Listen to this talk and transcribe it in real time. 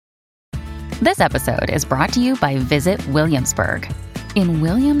This episode is brought to you by Visit Williamsburg. In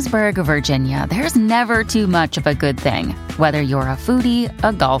Williamsburg, Virginia, there's never too much of a good thing. Whether you're a foodie,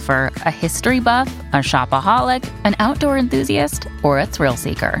 a golfer, a history buff, a shopaholic, an outdoor enthusiast, or a thrill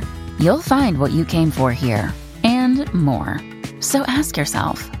seeker, you'll find what you came for here and more. So ask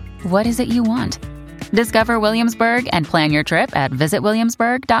yourself, what is it you want? Discover Williamsburg and plan your trip at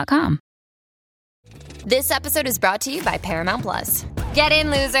visitwilliamsburg.com. This episode is brought to you by Paramount Plus. Get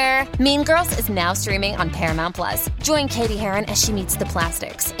in, loser! Mean Girls is now streaming on Paramount Plus. Join Katie Heron as she meets the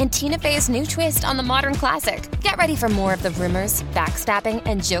plastics in Tina Fey's new twist on the modern classic. Get ready for more of the rumors, backstabbing,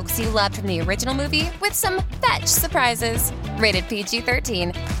 and jokes you loved from the original movie with some fetch surprises. Rated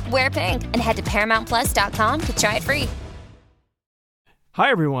PG-13. Wear pink and head to ParamountPlus.com to try it free.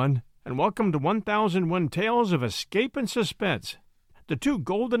 Hi, everyone, and welcome to 1001 Tales of Escape and Suspense. The two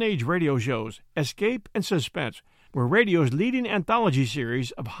Golden Age radio shows, Escape and Suspense, were radio's leading anthology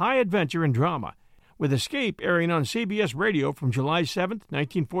series of high adventure and drama, with Escape airing on CBS Radio from July 7,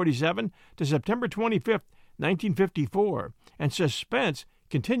 1947 to September 25, 1954, and Suspense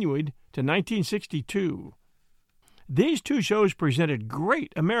continuing to 1962. These two shows presented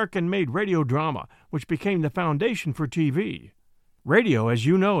great American-made radio drama, which became the foundation for TV. Radio, as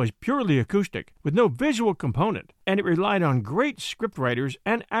you know, is purely acoustic, with no visual component, and it relied on great scriptwriters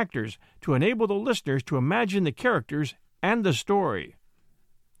and actors to enable the listeners to imagine the characters and the story.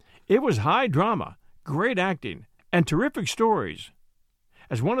 It was high drama, great acting, and terrific stories.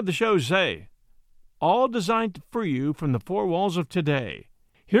 As one of the shows say, all designed to free you from the four walls of today.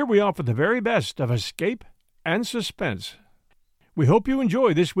 Here we offer the very best of Escape and Suspense. We hope you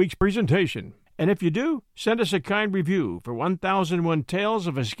enjoy this week's presentation. And if you do, send us a kind review for 1001 Tales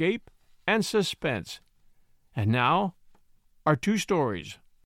of Escape and Suspense. And now, our two stories.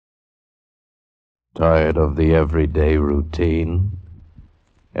 Tired of the everyday routine?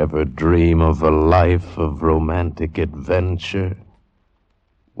 Ever dream of a life of romantic adventure?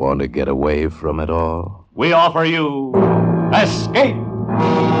 Want to get away from it all? We offer you Escape!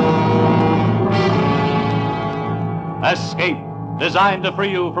 Escape, designed to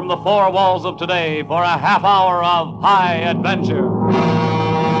free you from the four walls of today for a half hour of high adventure.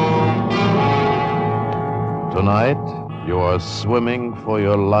 Tonight, you are swimming for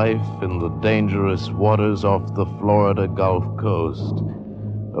your life in the dangerous waters off the Florida Gulf Coast,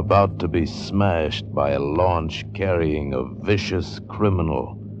 about to be smashed by a launch carrying a vicious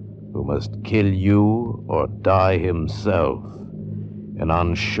criminal who must kill you or die himself. And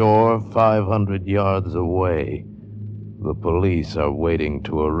on shore, 500 yards away, the police are waiting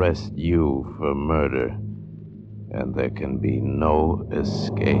to arrest you for murder, and there can be no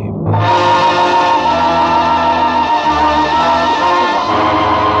escape.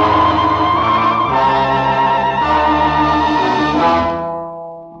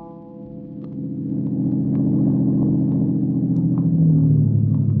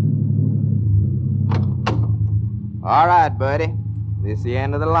 All right, buddy. This is the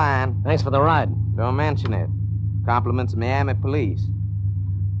end of the line. Thanks for the ride. Don't mention it. Compliments of Miami Police.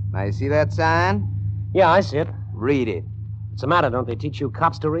 Now, you see that sign? Yeah, I see it. Read it. What's the matter? Don't they teach you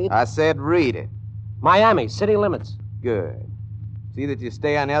cops to read? I said read it. Miami, city limits. Good. See that you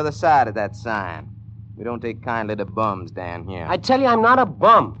stay on the other side of that sign. We don't take kindly to bums down here. I tell you, I'm not a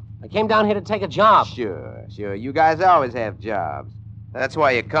bum. I came down here to take a job. Sure. You guys always have jobs. That's why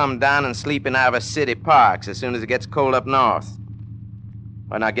you come down and sleep in our city parks as soon as it gets cold up north.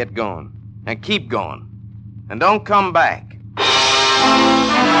 Well, now get going. And keep going. And don't come back.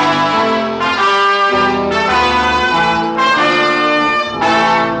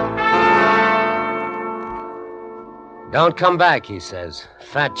 Don't come back, he says.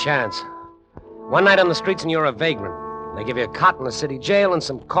 Fat chance. One night on the streets and you're a vagrant. They give you a cot in the city jail and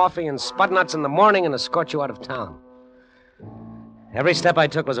some coffee and spud nuts in the morning and escort you out of town. Every step I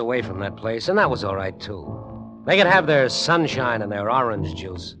took was away from that place, and that was all right, too. They could have their sunshine and their orange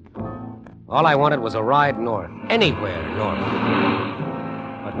juice. All I wanted was a ride north, anywhere north.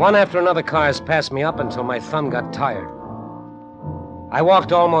 But one after another cars passed me up until my thumb got tired. I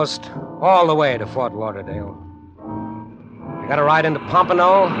walked almost all the way to Fort Lauderdale. I got a ride into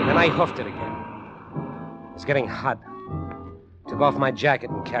Pompano, and then I hoofed it again. It was getting hot. Took off my jacket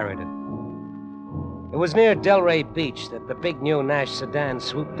and carried it. It was near Delray Beach that the big new Nash sedan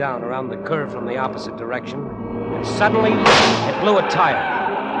swooped down around the curve from the opposite direction, and suddenly it blew a tire.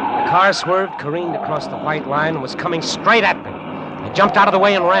 The car swerved, careened across the white line, and was coming straight at me. I jumped out of the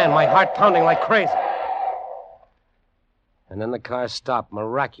way and ran, my heart pounding like crazy. And then the car stopped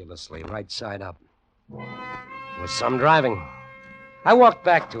miraculously, right side up. It was some driving. I walked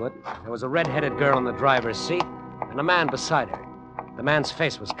back to it. There was a red-headed girl in the driver's seat and a man beside her. The man's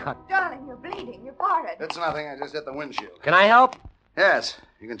face was cut. Darling, you're bleeding. Your forehead. It's nothing. I just hit the windshield. Can I help? Yes,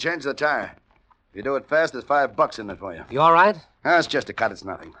 you can change the tire. If you do it fast, there's $5 in it for you. You all right? It's just a cut. It's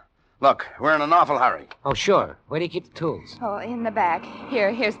nothing. Look, we're in an awful hurry. Oh, sure. Where do you keep the tools? Oh, in the back.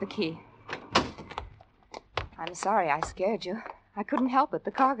 Here's the key. I'm sorry I scared you. I couldn't help it.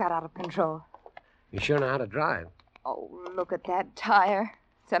 The car got out of control. You sure know how to drive. Oh, look at that tire.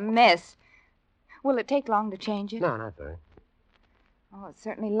 It's a mess. Will it take long to change it? No, not very. Oh, it's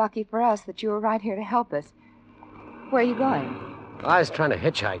certainly lucky for us that you were right here to help us. Where are you going? Well, I was trying to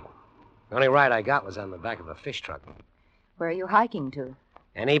hitchhike. The only ride I got was on the back of a fish truck. Where are you hiking to?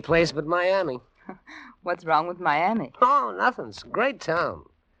 Any place but Miami. What's wrong with Miami? Oh, nothing. It's a great town.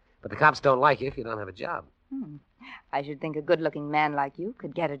 But the cops don't like you if you don't have a job. I should think a good-looking man like you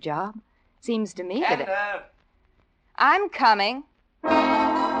could get a job. Seems to me that... I'm coming.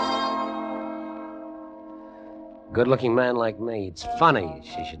 Good-looking man like me. It's funny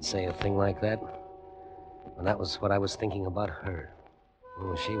she should say a thing like that. And that was what I was thinking about her.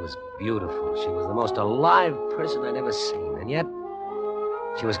 Oh, she was beautiful. She was the most alive person I'd ever seen. And yet,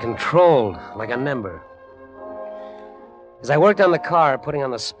 she was controlled like an ember. As I worked on the car, putting on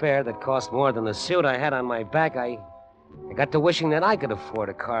the spare that cost more than the suit I had on my back, I got to wishing that I could afford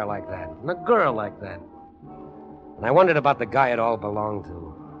a car like that, and a girl like that. And I wondered about the guy it all belonged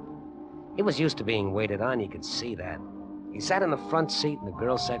to. He was used to being waited on, you could see that. He sat in the front seat, and the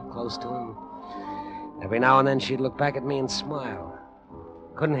girl sat close to him. Every now and then, she'd look back at me and smile.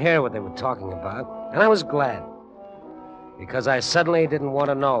 Couldn't hear what they were talking about, and I was glad. Because I suddenly didn't want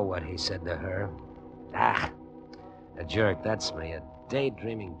to know what he said to her. A jerk, that's me, a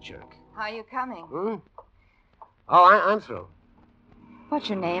daydreaming jerk. How are you coming? Oh, I'm through. What's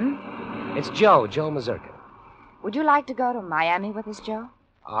your name? It's Joe Mazurka. Would you like to go to Miami with us, Joe?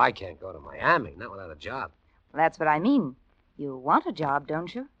 Oh, I can't go to Miami, not without a job. Well, that's what I mean. You want a job,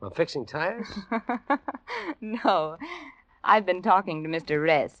 don't you? Well, fixing tires? No. I've been talking to Mr.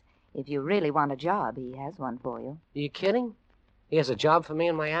 Ress. If you really want a job, he has one for you. Are you kidding? He has a job for me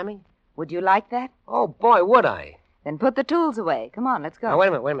in Miami? Would you like that? Oh, boy, would I. Then put the tools away. Come on, let's go. Now, wait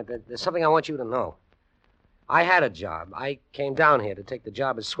a minute. There's something I want you to know. I had a job. I came down here to take the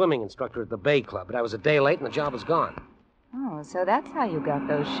job as swimming instructor at the Bay Club, but I was a day late and the job was gone. Oh, so that's how you got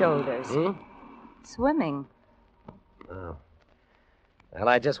those shoulders. Swimming. Oh. Well,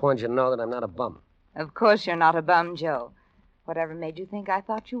 I just wanted you to know that I'm not a bum. Of course you're not a bum, Joe. Whatever made you think I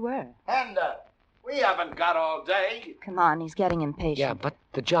thought you were? And, we haven't got all day. Come on, he's getting impatient. Yeah, but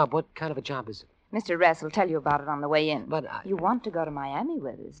the job, what kind of a job is it? Mr. Ress will tell you about it on the way in. But You want to go to Miami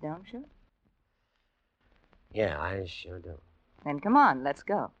with us, don't you? Yeah, I sure do. Then come on, let's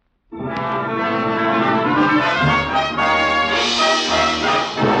go.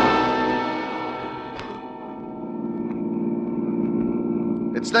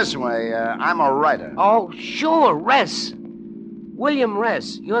 It's this way. I'm a writer. Oh, sure, Ress. William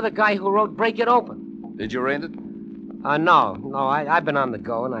Ress. You're the guy who wrote Break It Open. Did you read it? No. I've been on the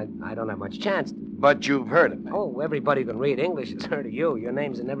go, and I don't have much chance. But you've heard of me. Oh, everybody who can read English has heard of you. Your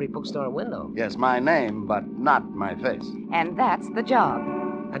name's in every bookstore window. Yes, my name, but not my face. And that's the job.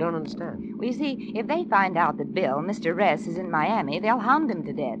 I don't understand. Well, you see, if they find out that Bill, Mr. Ress, is in Miami, they'll hound him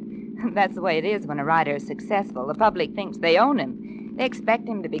to death. That's the way it is when a writer is successful. The public thinks they own him. They expect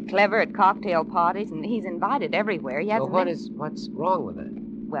him to be clever at cocktail parties, and he's invited everywhere. So what's wrong with that?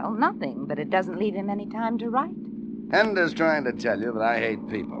 Well, nothing, but it doesn't leave him any time to write. Hender's trying to tell you that I hate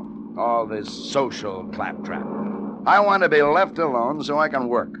people. All this social claptrap. I want to be left alone so I can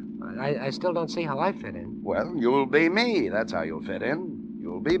work. I still don't see how I fit in. Well, you'll be me. That's how you'll fit in.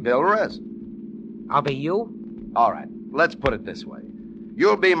 You'll be Bill Ress. I'll be you? All right, let's put it this way.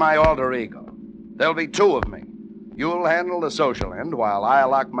 You'll be my alter ego. There'll be two of me. You'll handle the social end while I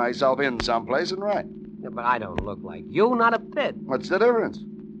lock myself in someplace and write. Yeah, but I don't look like you, not a bit. What's the difference?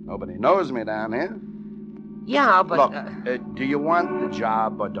 Nobody knows me down here. Yeah, but... Look, do you want the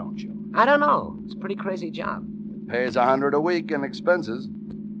job or don't you? I don't know. It's a pretty crazy job. Pays $100 a week in expenses.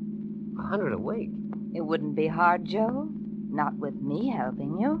 $100 a week? It wouldn't be hard, Joe. Not with me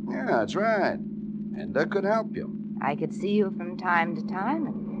helping you. Yeah, that's right. Hender could help you. I could see you from time to time,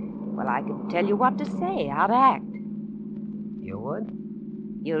 and, well, I could tell you what to say, how to act. You would?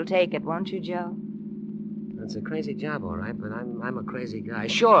 You'll take it, won't you, Joe? It's a crazy job, all right, but I'm a crazy guy.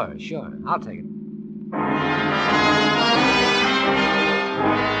 Sure. I'll take it.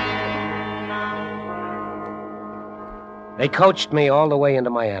 They coached me all the way into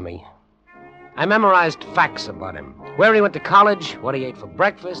Miami. I memorized facts about him. Where he went to college, what he ate for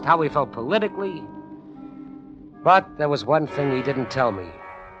breakfast, how he felt politically. But there was one thing he didn't tell me,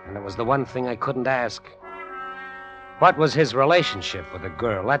 and it was the one thing I couldn't ask. What was his relationship with the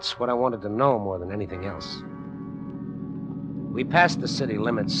girl? That's what I wanted to know more than anything else. We passed the city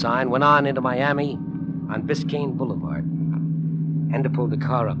limits sign, went on into Miami on Biscayne Boulevard. Ender pulled the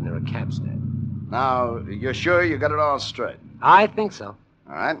car up near a cab stand. Now, you're sure you got it all straight? I think so.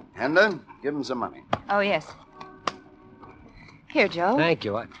 All right. Ender, give him some money. Oh, yes. Here, Joe. Thank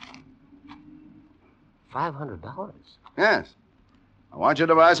you. $500? Yes. I want you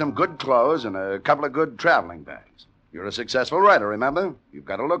to buy some good clothes and a couple of good traveling bags. You're a successful writer, remember? You've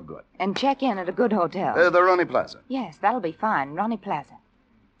got to look good. And check in at a good hotel. The Ronnie Plaza. Yes, that'll be fine. Ronnie Plaza.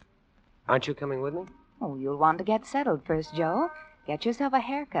 Aren't you coming with me? Oh, you'll want to get settled first, Joe. Get yourself a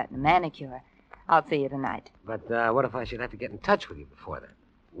haircut and a manicure. I'll see you tonight. But what if I should have to get in touch with you before that?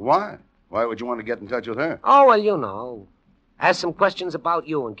 Why? Why would you want to get in touch with her? Oh, well, you know. Ask some questions about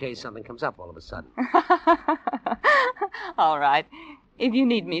you in case something comes up all of a sudden. All right. If you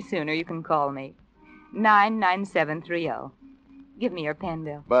need me sooner, you can call me. 99730. Give me your pen,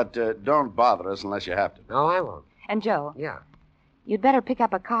 Bill. But don't bother us unless you have to. No, I won't. And, Joe. Yeah. You'd better pick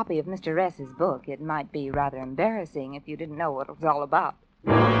up a copy of Mr. Ress's book. It might be rather embarrassing if you didn't know what it was all about.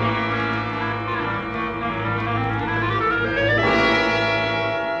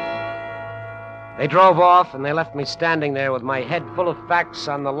 They drove off, and they left me standing there with my head full of facts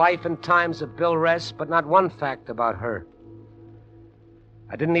on the life and times of Bill Ress, but not one fact about her.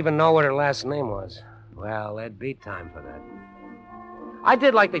 I didn't even know what her last name was. Well, there'd be time for that. I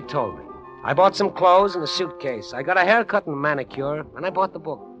did like they told me. I bought some clothes and a suitcase. I got a haircut and a manicure, and I bought the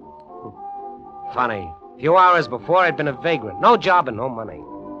book. Funny. A few hours before, I'd been a vagrant. No job and no money.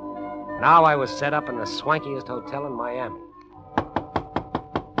 Now I was set up in the swankiest hotel in Miami.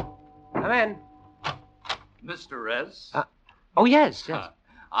 Come in. Mr. Ress? Oh, yes.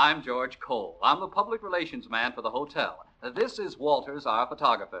 I'm George Cole. I'm the public relations man for the hotel. This is Walters, our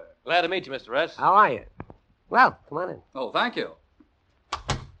photographer. Glad to meet you, Mr. Ress. How are you? Well, come on in. Oh, thank you.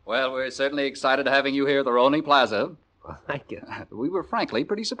 Well, we're certainly excited having you here at the Ronnie Plaza. Well, thank you. We were frankly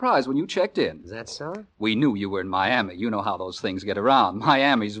pretty surprised when you checked in. Is that so? We knew you were in Miami. You know how those things get around.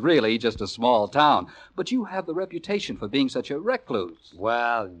 Miami's really just a small town. But you have the reputation for being such a recluse.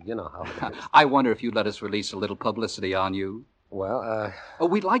 Well, you know how it is. I wonder if you'd let us release a little publicity on you. Well,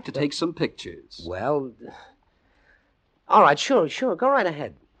 we'd like to take some pictures. Well, all right, sure. Go right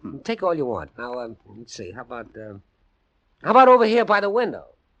ahead. Take all you want. Now, let's see. How about over here by the window?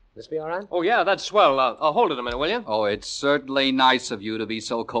 This be all right? Oh, yeah, that's swell. I'll hold it a minute, will you? Oh, it's certainly nice of you to be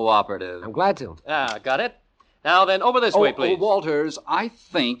so cooperative. I'm glad to. Got it. Now then, over this way, please. Walters, I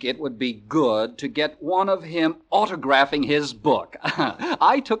think it would be good to get one of him autographing his book.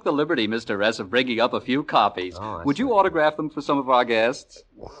 I took the liberty, Mr. Ress, of bringing up a few copies. Would you autograph them for some of our guests?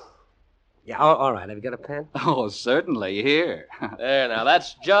 Yeah, all right. Have you got a pen? Oh, certainly. Here. There, now,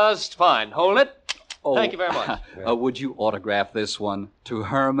 that's just fine. Hold it. Oh, thank you very much. Would you autograph this one to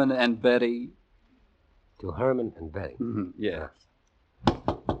Herman and Betty? To Herman and Betty? Mm-hmm. Yeah.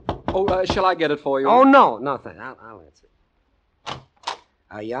 Shall I get it for you? Oh, no, thanks. I'll answer.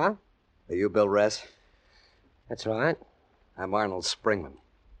 Yeah? Are you Bill Ress? That's right. I'm Arnold Springman.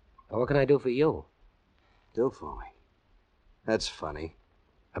 Well, what can I do for you? Do for me? That's funny.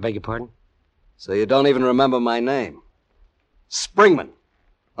 I beg your pardon? So you don't even remember my name? Springman.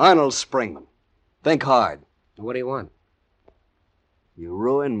 Arnold Springman. Think hard. What do you want? You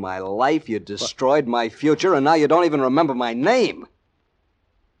ruined my life, you destroyed my future, and now you don't even remember my name.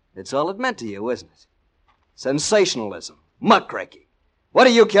 It's all it meant to you, isn't it? Sensationalism. Muckraking. What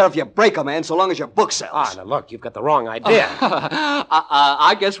do you care if you break a man so long as your book sells? Now look, you've got the wrong idea.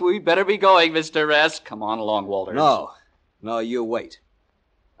 I guess we'd better be going, Mr. Ress. Come on along, Walters. No, you wait.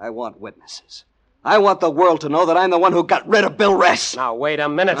 I want witnesses. I want the world to know that I'm the one who got rid of Bill Ress. Now, wait a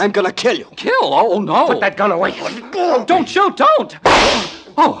minute. I'm going to kill you. Kill? Oh, no. Put that gun away. Oh, don't shoot, don't.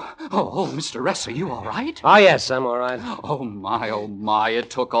 Mr. Ress, are you all right? Oh, yes, I'm all right. Oh, my. It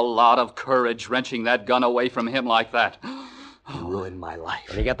took a lot of courage wrenching that gun away from him like that. You ruined my life.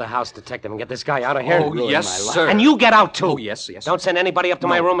 When you get the house detective and get this guy out of here. Oh, yes, sir. And you get out, too. Oh, yes. Don't send anybody up to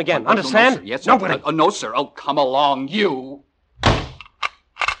my room again. Understand? No, sir. Yes, sir. Nobody. No, sir. Oh, come along, you.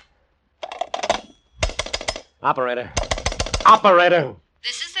 Operator.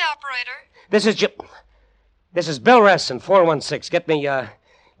 This is the operator. This is Bill Ress in 416. Get me, let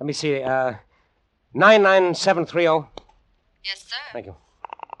me see, 99730. Yes, sir. Thank you.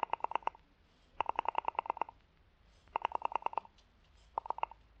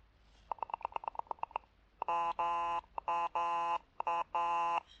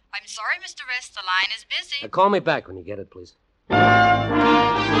 I'm sorry, Mr. Ress, the line is busy. Call me back when you get it, please.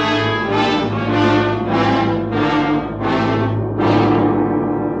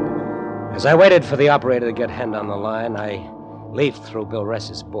 As I waited for the operator to get Hend on the line, I leafed through Bill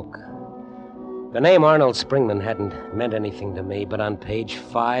Ress's book. The name Arnold Springman hadn't meant anything to me, but on page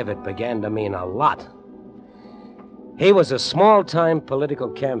 5 it began to mean a lot. He was a small-time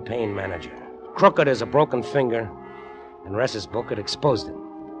political campaign manager, crooked as a broken finger, and Ress's book had exposed him.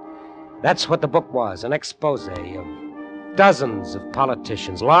 That's what the book was, an expose of dozens of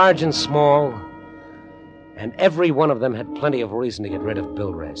politicians, large and small, and every one of them had plenty of reason to get rid of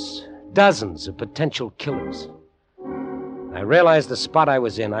Bill Ress. Dozens of potential killers. I realized the spot I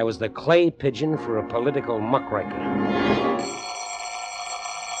was in. I was the clay pigeon for a political muckraker.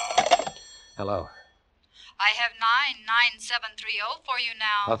 Hello. I have 99730 for you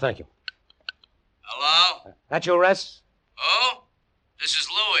now. Oh, thank you. Hello? That you, Ress? Oh? This is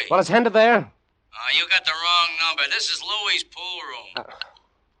Louis. Well, is Henda there? You got the wrong number. This is Louis's pool room.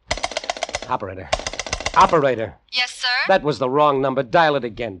 Operator. Operator. Yes, sir? That was the wrong number. Dial it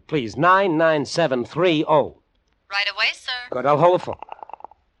again, please. 99730. Right away, sir. Good, I'll hold the phone.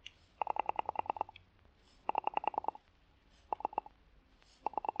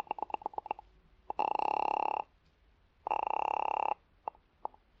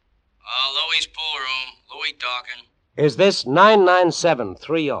 Louis's pool room. Louis talking. Is this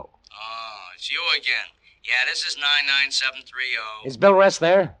 99730? It's you again. Yeah, this is 99730. Is Bill Ress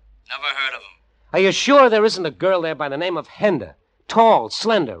there? Never heard of him. Are you sure there isn't a girl there by the name of Henda? Tall,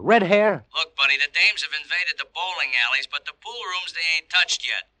 slender, red hair? Look, buddy, the dames have invaded the bowling alleys, but the pool rooms they ain't touched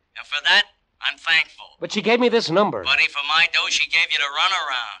yet. And for that, I'm thankful. But she gave me this number. Buddy, for my dough, she gave you the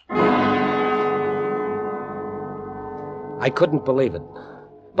runaround. I couldn't believe it.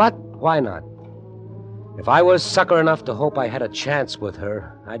 But why not? If I was sucker enough to hope I had a chance with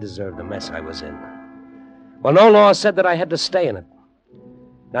her, I deserved the mess I was in. Well, no law said that I had to stay in it.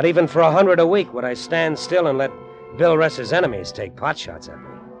 Not even for $100 a week would I stand still and let Bill Ress's enemies take potshots at me.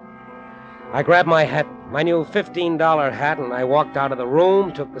 I grabbed my hat, my new $15 hat, and I walked out of the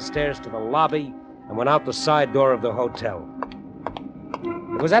room, took the stairs to the lobby, and went out the side door of the hotel.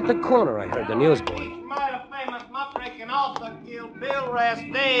 It was at the corner I heard the newsboy. Famous muckraking also killed Bill Ress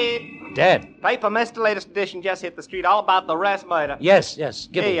dead. Dead? Paper missed the latest edition, just hit the street, all about the Ress murder. Yes.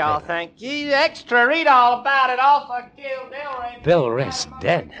 Give Hey, me y'all, paper. thank you. Extra, read all about it. Also killed Bill Ress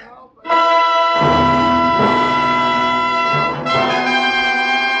dead.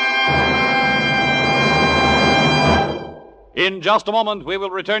 In just a moment, we will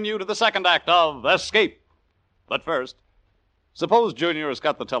return you to the second act of Escape. But first, suppose Junior has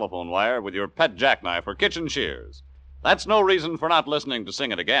cut the telephone wire with your pet jackknife or kitchen shears. That's no reason for not listening to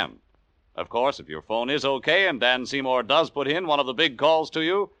Sing It Again. Of course, if your phone is okay and Dan Seymour does put in one of the big calls to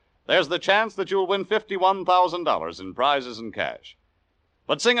you, there's the chance that you'll win $51,000 in prizes and cash.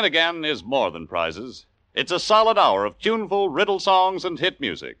 But Sing It Again is more than prizes. It's a solid hour of tuneful riddle songs and hit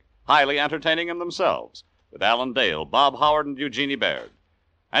music, highly entertaining in themselves, with Alan Dale, Bob Howard, and Eugenie Baird.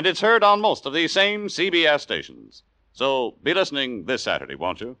 And it's heard on most of these same CBS stations. So be listening this Saturday,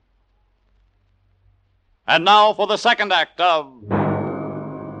 won't you? And now for the second act of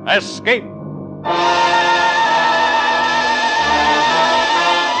Escape.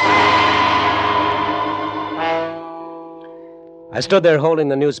 I stood there holding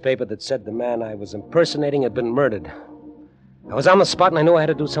the newspaper that said the man I was impersonating had been murdered. I was on the spot and I knew I had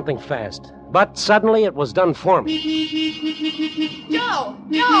to do something fast. But suddenly it was done for me. Joe!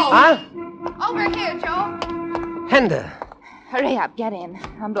 Huh? Over here, Joe! Henda! Hurry up, get in.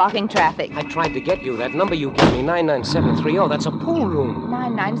 I'm blocking traffic. I tried to get you. That number you gave me, 99730, that's a pool room.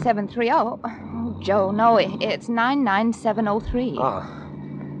 99730? Oh, Joe, no, it's 99703.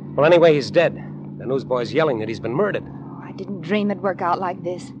 Oh. Well, anyway, he's dead. The newsboy's yelling that he's been murdered. I didn't dream it'd work out like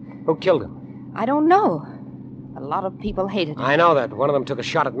this. Who killed him? I don't know. A lot of people hated him. I know that. One of them took a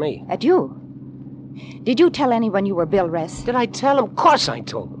shot at me. At you? Did you tell anyone you were Bill Ress? Did I tell him? Of course I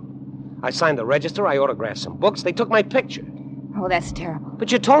told them. I signed the register, I autographed some books, they took my picture. Oh, that's terrible. But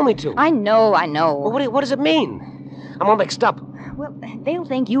you told me to. I know. Well, what does it mean? I'm all mixed up. Well, they'll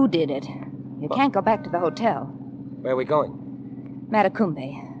think you did it. You can't go back to the hotel. Where are we going?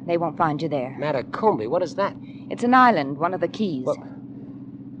 Matacumbe. They won't find you there. Matacumbe? What is that? It's an island, one of the keys. Well,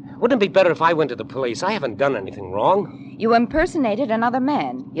 wouldn't it be better if I went to the police? I haven't done anything wrong. You impersonated another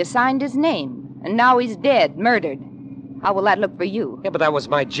man. You signed his name. And now he's dead, murdered. How will that look for you? Yeah, but that was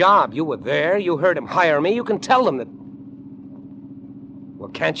my job. You were there. You heard him hire me. You can tell them that... Well,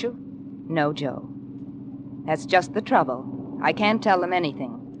 can't you? No, Joe. That's just the trouble. I can't tell them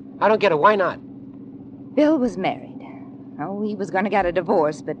anything. I don't get it. Why not? Bill was married. Oh, he was going to get a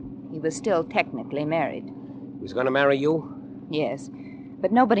divorce, but he was still technically married. He was going to marry you? Yes,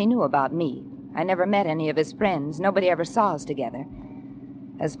 but nobody knew about me. I never met any of his friends. Nobody ever saw us together.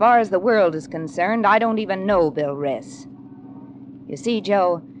 As far as the world is concerned, I don't even know Bill Ress. You see,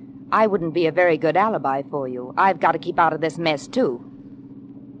 Joe, I wouldn't be a very good alibi for you. I've got to keep out of this mess, too.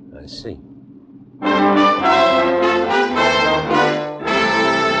 I see.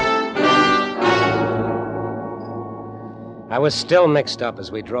 I was still mixed up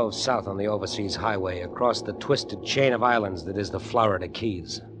as we drove south on the overseas highway across the twisted chain of islands that is the Florida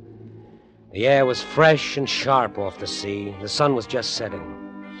Keys. The air was fresh and sharp off the sea. The sun was just setting.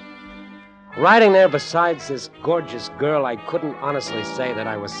 Riding there besides this gorgeous girl, I couldn't honestly say that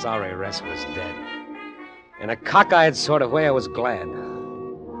I was sorry Ress was dead. In a cockeyed sort of way, I was glad.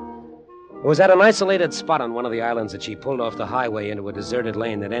 It was at an isolated spot on one of the islands that she pulled off the highway into a deserted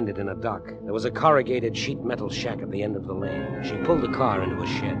lane that ended in a dock. There was a corrugated sheet metal shack at the end of the lane. She pulled the car into a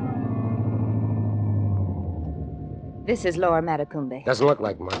shed. This is Lower Matacumbe. Doesn't look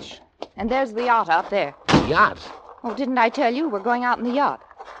like much. And there's the yacht out there. Yacht? Oh, didn't I tell you? We're going out in the yacht.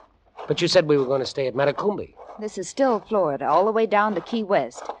 But you said we were going to stay at Matacumbe. This is still Florida, all the way down to Key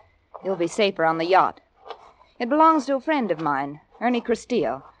West. You'll be safer on the yacht. It belongs to a friend of mine, Ernie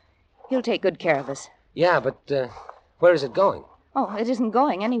Castillo. He'll take good care of us. Yeah, but where is it going? Oh, it isn't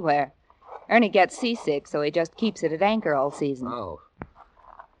going anywhere. Ernie gets seasick, so he just keeps it at anchor all season. Oh.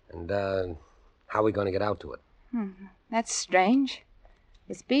 And how are we going to get out to it? That's strange.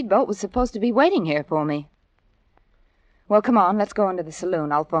 The speedboat was supposed to be waiting here for me. Well, come on, let's go into the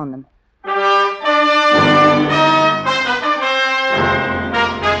saloon. I'll phone them.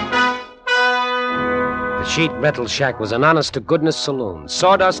 The sheet metal shack was an honest-to-goodness saloon.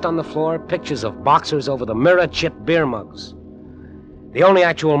 Sawdust on the floor, pictures of boxers over the mirror, chipped beer mugs. The only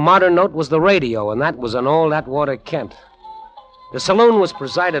actual modern note was the radio, and that was an old Atwater Kent. The saloon was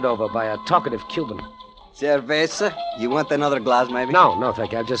presided over by a talkative Cuban. Cerveza? You want another glass, maybe? No,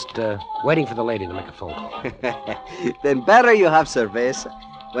 thank you. I'm just waiting for the lady to make a phone call. Then better you have cerveza.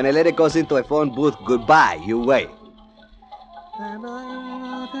 When a lady goes into a phone booth, goodbye, you wait. I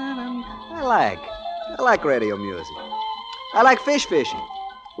like radio music. I like fish fishing.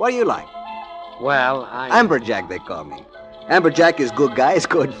 What do you like? Well, Amberjack, they call me. Amberjack is good guy, is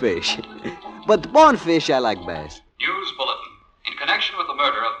good fish. But bonefish I like best. News bulletin. In connection with the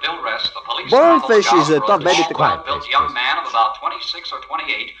murder of Bill Ress, the police... Bonefish is a tough baby to quiet. Built young man of about 26 or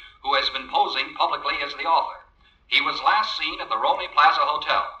 28 who has been posing publicly as the author. He was last seen at the Romney Plaza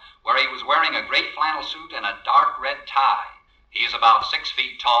Hotel, where he was wearing a gray flannel suit and a dark red tie. He is about 6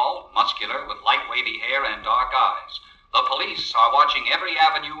 feet tall, muscular, with light wavy hair and dark eyes. The police are watching every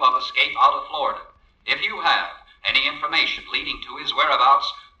avenue of escape out of Florida. If you have any information leading to his whereabouts,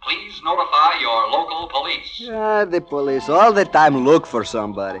 please notify your local police. The police all the time look for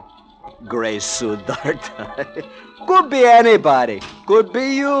somebody. Gray suit, dark tie. Could be anybody. Could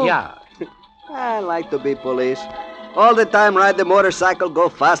be you. Yeah. I like to be police. All the time ride the motorcycle, go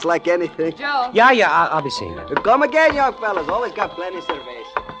fast like anything. Joe. Yeah, I'll be seeing you. Come again, young fellas. Always got plenty of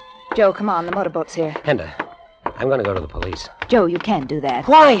cerveza. Joe, come on. The motorboat's here. Henda, I'm going to go to the police. Joe, you can't do that.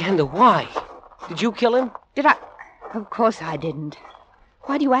 Why, Henda, why? Did you kill him? Did I? Of course I didn't.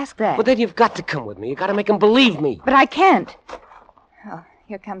 Why do you ask that? Well, then you've got to come with me. You've got to make him believe me. But I can't. Oh,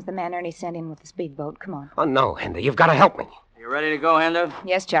 here comes the man Ernie sent in with the speedboat. Come on. Oh, no, Henda, you've got to help me. You ready to go, Hender?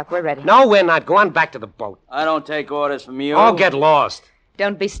 Yes, Chuck, we're ready. No, we're not. Go on back to the boat. I don't take orders from you. Oh, get lost.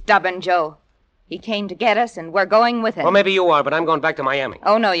 Don't be stubborn, Joe. He came to get us, and we're going with him. Well, maybe you are, but I'm going back to Miami.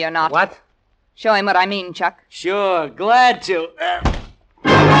 Oh, no, you're not. What? Show him what I mean, Chuck. Sure, glad to.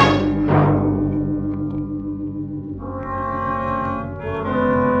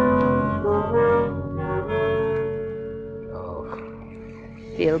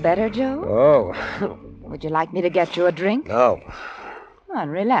 Feel better, Joe? Oh. Would you like me to get you a drink? No. Come on,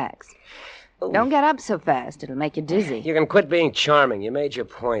 relax. Don't get up so fast. It'll make you dizzy. You can quit being charming. You made your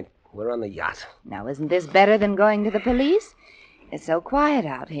point. We're on the yacht. Now, isn't this better than going to the police? It's so quiet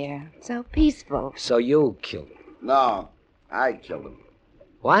out here. So peaceful. So you killed him? No, I killed him.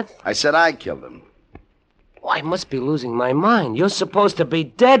 What? I said I killed him. Oh, I must be losing my mind. You're supposed to be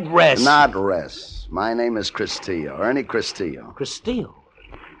dead, Ress. Not Ress. My name is Castillo, Ernie Castillo. Castillo?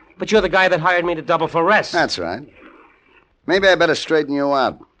 But you're the guy that hired me to double for Ress. That's right. Maybe I better straighten you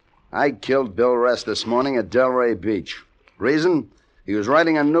out. I killed Bill Ress this morning at Delray Beach. Reason? He was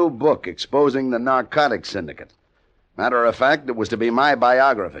writing a new book exposing the narcotics syndicate. Matter of fact, it was to be my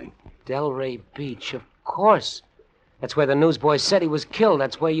biography. Delray Beach, of course. That's where the newsboys said he was killed.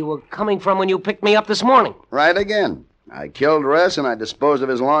 That's where you were coming from when you picked me up this morning. Right again. I killed Ress and I disposed of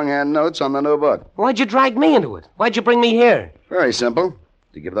his longhand notes on the new book. Why'd you drag me into it? Why'd you bring me here? Very simple.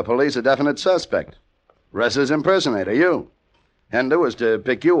 To give the police a definite suspect. Ress's impersonator, you. Henda was to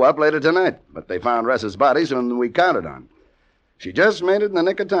pick you up later tonight, but they found Ress's body sooner than we counted on. She just made it in the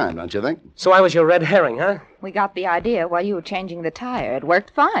nick of time, don't you think? So I was your red herring, huh? We got the idea while you were changing the tire. It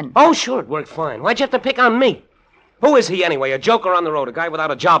worked fine. Oh, sure, it worked fine. Why'd you have to pick on me? Who is he anyway? A joker on the road, a guy without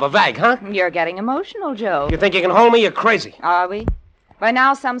a job, a vag, huh? You're getting emotional, Joe. You think you can hold me? You're crazy. Are we? By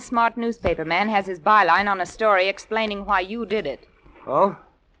now, some smart newspaper man has his byline on a story explaining why you did it. Oh?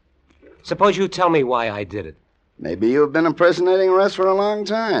 Suppose you tell me why I did it. Maybe you've been impersonating Russ for a long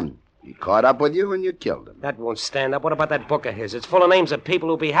time. He caught up with you and you killed him. That won't stand up. What about that book of his? It's full of names of people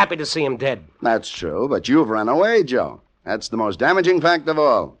who'll be happy to see him dead. That's true, but you've run away, Joe. That's the most damaging fact of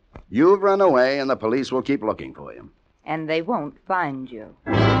all. You've run away, and the police will keep looking for you. And they won't find you.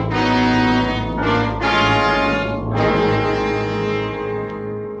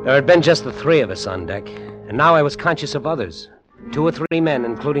 There had been just the three of us on deck, and now I was conscious of others. 2 or 3 men,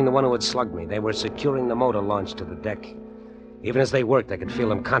 including the one who had slugged me. They were securing the motor launch to the deck. Even as they worked, I could feel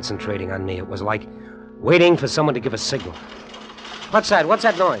them concentrating on me. It was like waiting for someone to give a signal. What's that? What's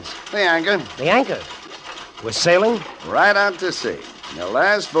that noise? The anchor. The anchor? We're sailing? Right out to sea. Your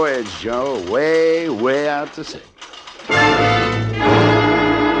last voyage, Joe. Way, way out to sea. The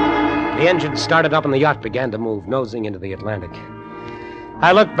engine started up and the yacht began to move, nosing into the Atlantic.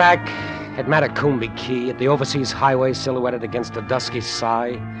 I looked back at MATACUMBE Key, at the overseas highway silhouetted against a dusky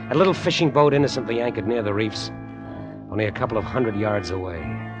sky, a little fishing boat innocently anchored near the reefs, only a couple of 100 yards away.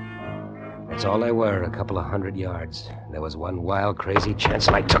 That's all they were, a couple of 100 yards. There was one wild, crazy chance,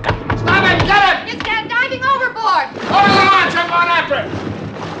 and I took it. Stop it! Get it! It's diving overboard! Over the launch! I'm going after it!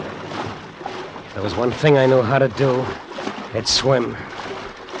 There was one thing I knew how to do. It's swim.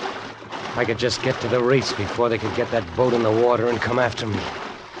 If I could just get to the reefs before they could get that boat in the water and come after me.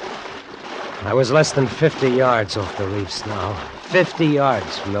 I was less than 50 yards off the reefs now. 50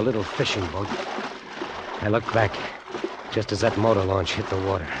 yards from the little fishing boat. I looked back just as that motor launch hit the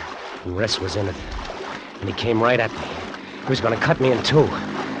water. And Ress was in it. And he came right at me. He was going to cut me in two.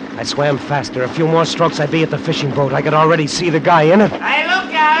 I swam faster. A few more strokes, I'd be at the fishing boat. I could already see the guy in it. Hey,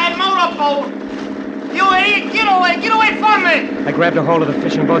 look out! That motorboat! You idiot! Get away! Get away from me! I grabbed a hold of the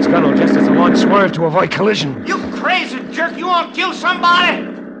fishing boat's gunwale just as the launch swerved to avoid collision. You crazy jerk! You want to kill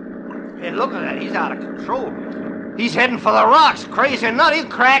somebody? Hey, look at that. He's out of control. He's heading for the rocks. Crazy nut. He'll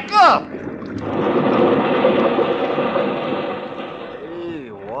crack up.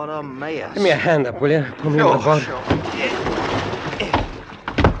 Hey, what a mess. Give me a hand up, will you? Pull me in the boat. Sure.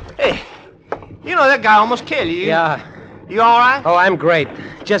 Hey, you know that guy almost killed you. Yeah. You all right? Oh, I'm great.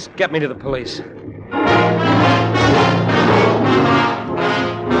 Just get me to the police.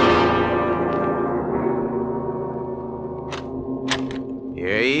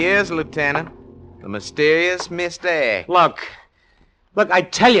 Here he is, Lieutenant. The mysterious Mr. X. Look, I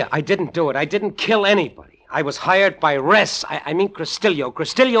tell you, I didn't do it. I didn't kill anybody. I was hired by Ress. I mean Cristillo.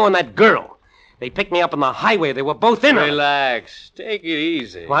 Cristillo and that girl. They picked me up on the highway. They were both in her. Relax. Take it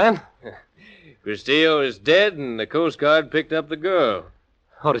easy. What? Cristillo is dead, and the Coast Guard picked up the girl.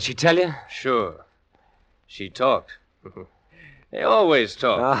 Oh, did she tell you? Sure. She talked. They always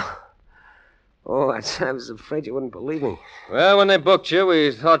talk. Oh, I was afraid you wouldn't believe me. Well, when they booked you,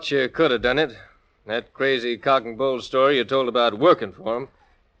 we thought you could have done it. That crazy cock and bull story you told about working for him.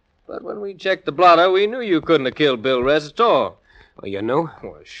 But when we checked the blotter, we knew you couldn't have killed Bill Ress at all. Oh, you knew?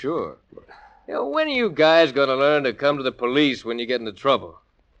 Well, sure. You know, when are you guys going to learn to come to the police when you get into trouble?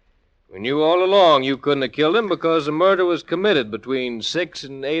 We knew all along you couldn't have killed him because the murder was committed between 6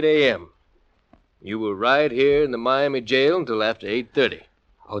 and 8 a.m. You were right here in the Miami jail until after 8:30.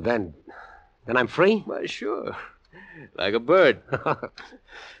 Oh, then I'm free? Why, sure. Like a bird.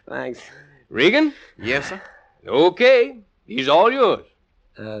 Thanks. Regan? Yes, sir? Okay. He's all yours.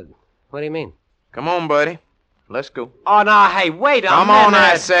 What do you mean? Come on, buddy. Let's go. Oh, no, hey, wait a minute. Come on,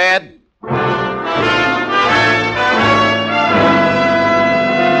 I said.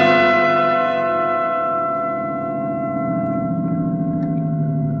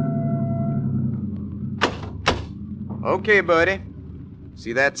 Okay, buddy.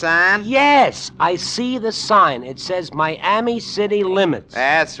 See that sign? Yes, I see the sign. It says Miami City Limits.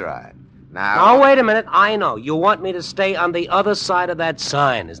 That's right. Now, wait a minute. I know. You want me to stay on the other side of that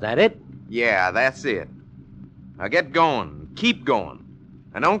sign. Is that it? Yeah, that's it. Now get going. Keep going.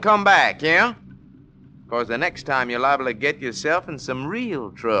 And don't come back, yeah? Because the next time you're liable to get yourself in some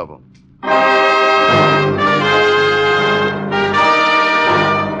real trouble.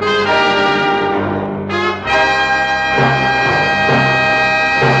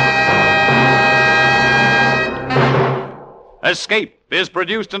 Escape is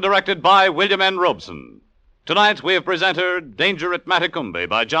produced and directed by William N. Robeson. Tonight we have presented Danger at Matacumbe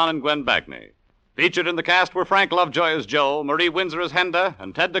by John and Gwen Bagney. Featured in the cast were Frank Lovejoy as Joe, Marie Windsor as Henda,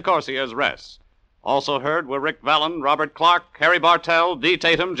 and Ted DeCourcy as Ress. Also heard were Rick Vallon, Robert Clark, Harry Bartell, Dee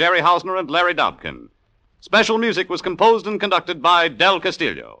Tatum, Jerry Hausner, and Larry Dobkin. Special music was composed and conducted by Del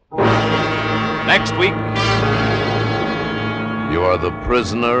Castillo. Next week... You are the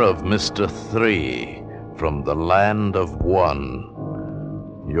prisoner of Mr. 3 from the land of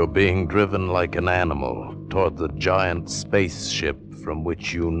 1. You're being driven like an animal toward the giant spaceship from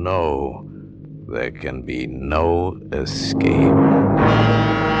which you know there can be no escape.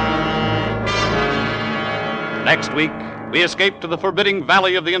 Next week, we escape to the forbidding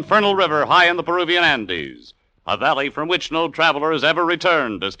valley of the Infernal River high in the Peruvian Andes, a valley from which no traveler has ever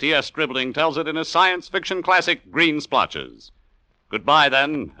returned, as T.S. Stribling tells it in his science fiction classic, Green Splotches. Goodbye,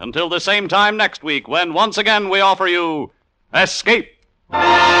 then, until the same time next week, when once again we offer you Escape!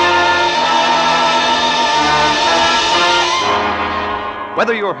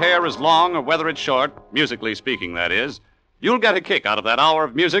 Whether your hair is long or whether it's short, musically speaking, that is, you'll get a kick out of that hour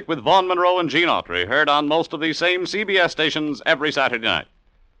of music with Vaughn Monroe and Gene Autry, heard on most of these same CBS stations every Saturday night.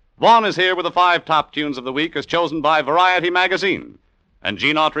 Vaughn is here with the 5 top tunes of the week as chosen by Variety magazine, and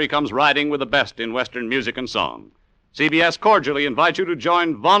Gene Autry comes riding with the best in Western music and song. CBS cordially invites you to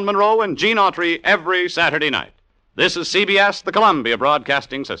join Vaughn Monroe and Gene Autry every Saturday night. This is CBS, the Columbia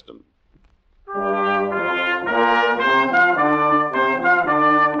Broadcasting System.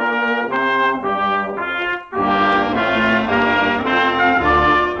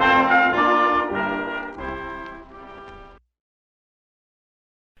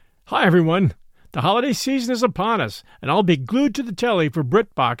 Hi, everyone. The holiday season is upon us, and I'll be glued to the telly for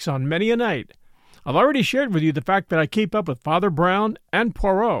BritBox on many a night. I've already shared with you the fact that I keep up with Father Brown and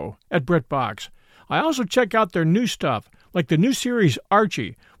Poirot at BritBox. I also check out their new stuff, like the new series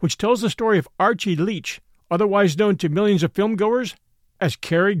Archie, which tells the story of Archie Leach, otherwise known to millions of filmgoers as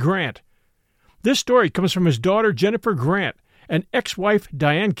Cary Grant. This story comes from his daughter Jennifer Grant and ex-wife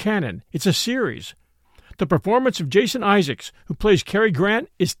Diane Cannon. It's a series. The performance of Jason Isaacs, who plays Cary Grant,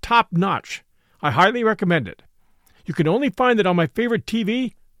 is top-notch. I highly recommend it. You can only find it on my favorite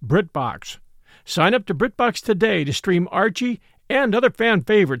TV, BritBox. Sign up to BritBox today to stream Archie and other fan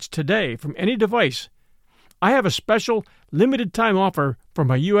favorites today from any device. I have a special limited-time offer for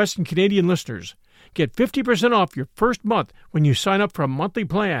my U.S. and Canadian listeners. Get 50% off your first month when you sign up for a monthly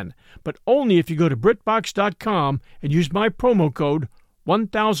plan, but only if you go to BritBox.com and use my promo code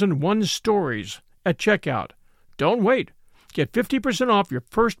 1001stories at checkout. Don't wait. Get 50% off your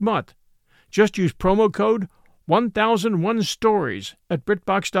first month. Just use promo code 1001stories at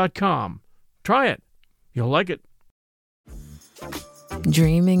BritBox.com. Try it. You'll like it.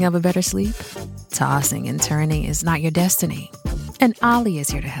 Dreaming of a better sleep? Tossing and turning is not your destiny. And Ollie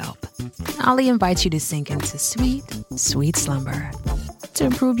is here to help. Ollie invites you to sink into sweet, sweet slumber to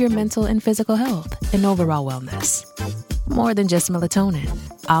improve your mental and physical health and overall wellness. More than just melatonin,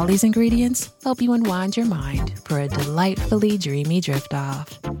 Ollie's ingredients help you unwind your mind for a delightfully dreamy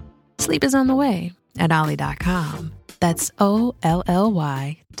drift-off. Sleep is on the way at Ollie.com. That's OLLY.com.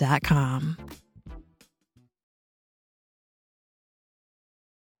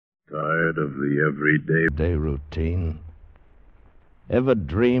 Tired of the everyday routine? Ever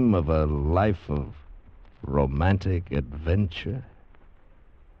dream of a life of romantic adventure?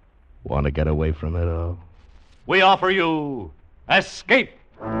 Want to get away from it all? We offer you Escape!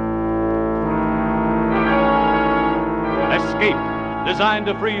 Escape, designed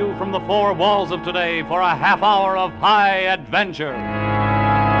to free you from the 4 walls of today for a half hour of high adventure.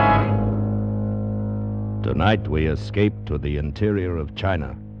 Tonight we escape to the interior of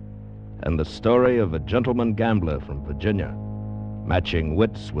China and the story of a gentleman gambler from Virginia matching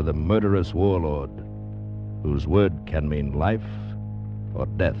wits with a murderous warlord whose word can mean life or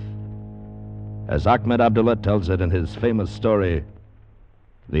death. As Ahmed Abdullah tells it in his famous story,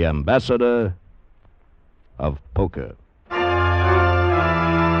 The Ambassador of Poker.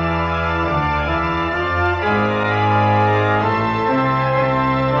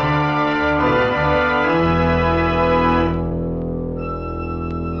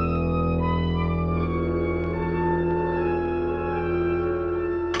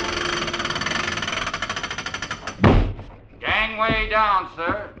 Gangway down,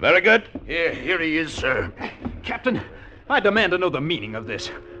 sir. Very good. Here he is, sir. Captain, I demand to know the meaning of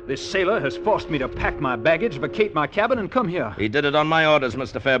this. This sailor has forced me to pack my baggage, vacate my cabin, and come here. He did it on my orders,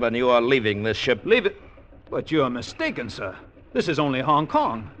 Mr. Fairbairn. You are leaving this ship. Leave it? But you are mistaken, sir. This is only Hong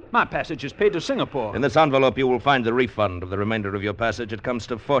Kong. My passage is paid to Singapore. In this envelope, you will find the refund of the remainder of your passage. It comes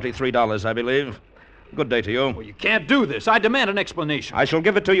to $43, I believe. Good day to you. Well, you can't do this. I demand an explanation. I shall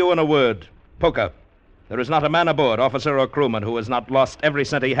give it to you in a word. Poker. There is not a man aboard, officer or crewman, who has not lost every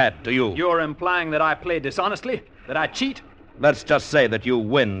cent he had to you. You're implying that I play dishonestly? That I cheat? Let's just say that you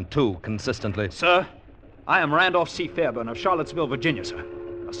win, too, consistently. Sir, I am Randolph C. Fairburn of Charlottesville, Virginia, sir.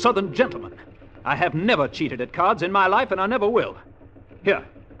 A Southern gentleman. I have never cheated at cards in my life, and I never will. Here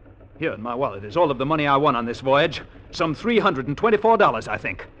in my wallet is all of the money I won on this voyage. Some $324, I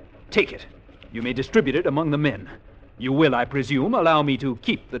think. Take it. You may distribute it among the men. You will, I presume, allow me to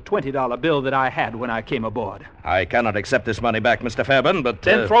keep the $20 bill that I had when I came aboard. I cannot accept this money back, Mr. Fairburn, but...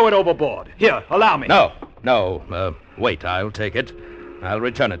 Then throw it overboard. Here, allow me. No. Wait, I'll take it. I'll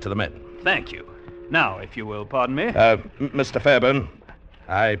return it to the men. Thank you. Now, if you will pardon me. Mr. Fairburn,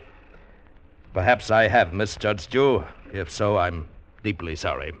 perhaps I have misjudged you. If so, I'm deeply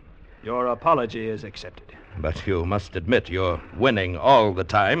sorry. Your apology is accepted. But you must admit your winning all the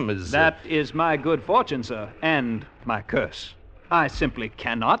time is... That is my good fortune, sir, and my curse. I simply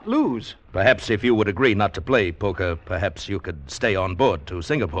cannot lose. Perhaps if you would agree not to play poker, perhaps you could stay on board to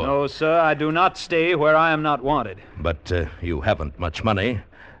Singapore. No, sir, I do not stay where I am not wanted. But you haven't much money.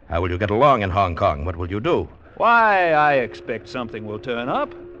 How will you get along in Hong Kong? What will you do? Why, I expect something will turn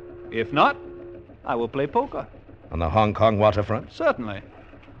up. If not, I will play poker. On the Hong Kong waterfront? Certainly.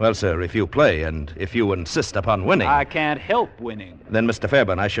 Well, sir, if you play and if you insist upon winning... I can't help winning. Then, Mr.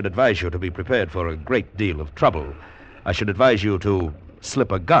 Fairburn, I should advise you to be prepared for a great deal of trouble. I should advise you to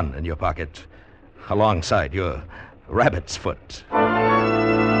slip a gun in your pocket alongside your rabbit's foot.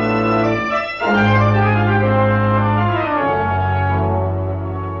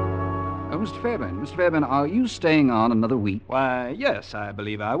 Mr. Fairburn, are you staying on another week? Why, yes, I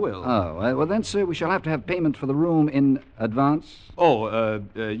believe I will. Oh, well then, sir, we shall have to have payment for the room in advance.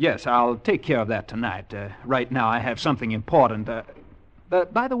 Yes, I'll take care of that tonight. Right now I have something important.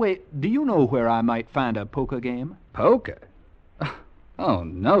 By the way, do you know where I might find a poker game? Poker? Oh,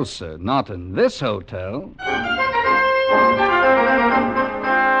 no, sir, not in this hotel.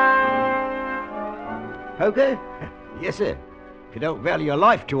 Poker? Yes, sir. If you don't value your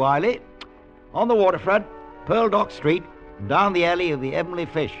life too highly. On the waterfront, Pearl Dock Street, down the alley of the Heavenly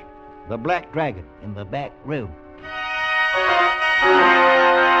Fish. The Black Dragon in the back room.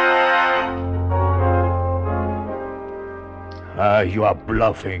 You are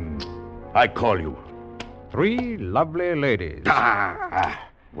bluffing. I call you. 3 lovely ladies.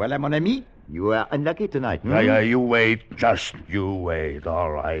 Well, mon ami, you are unlucky tonight. You wait. Just you wait.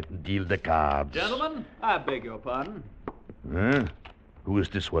 All right. Deal the cards. Gentlemen, I beg your pardon. Who is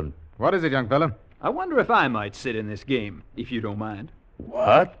this one? What is it, young fella? I wonder if I might sit in this game, if you don't mind.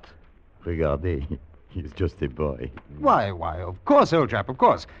 What? Regardez, he's just a boy. Why, of course, old chap, of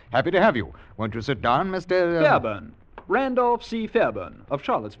course. Happy to have you. Won't you sit down, Mr. Fairburn. Randolph C. Fairburn of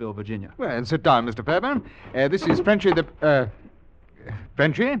Charlottesville, Virginia. Well, sit down, Mr. Fairburn. This is Frenchy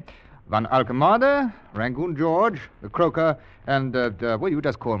Frenchy, Van Alkemade, Rangoon George, the Croaker, and, you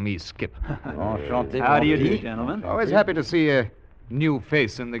just call me Skip. Enchanté. How do you do, gentlemen? Always happy to see a new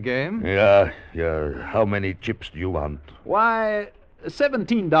face in the game. Yeah. How many chips do you want? Why,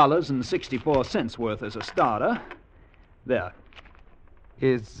 $17.64 worth as a starter. There.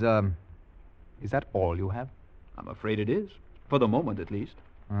 Is that all you have? I'm afraid it is. For the moment, at least.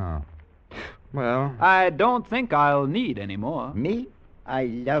 Oh. Well... I don't think I'll need any more. Me? I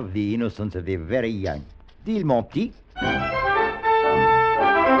love the innocence of the very young. Deal, mon petit.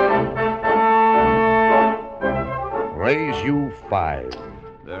 Raise you 5.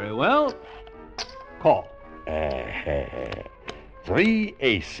 Very well. Call. 3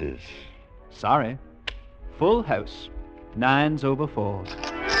 aces. Sorry. Full house. 9s over 4s.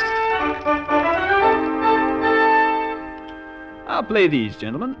 I'll play these,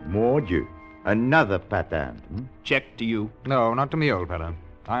 gentlemen. Mon Dieu. Another pattern. Check to you. No, not to me, old fellow.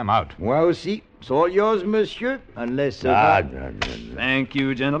 I'm out. Moi aussi. It's all yours, monsieur. Unless... No. Thank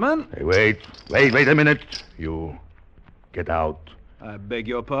you, gentlemen. Hey, wait a minute. You get out. I beg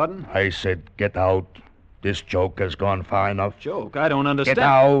your pardon? I said get out. This joke has gone far enough. Joke? I don't understand. Get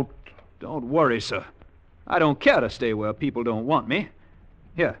out. Don't worry, sir. I don't care to stay where people don't want me.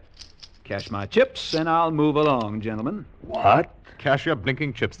 Here, cash my chips, and I'll move along, gentlemen. What? Cash your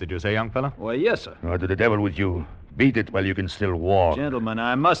blinking chips, did you say, young fella? Why, yes, sir. To the devil with you. Beat it while you can still walk. Gentlemen,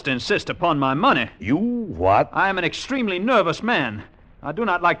 I must insist upon my money. You what? I am an extremely nervous man. I do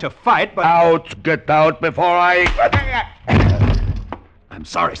not like to fight, but... Out! Get out before I... I'm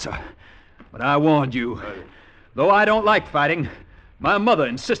sorry, sir, but I warned you. Though I don't like fighting, my mother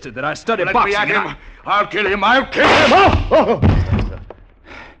insisted that I study boxing. Let me at him. I'll kill him. I'll kill him.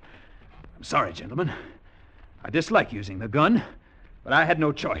 I'm sorry, gentlemen. I dislike using the gun, but I had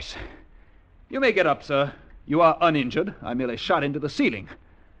no choice. You may get up, sir. You are uninjured. I merely shot into the ceiling.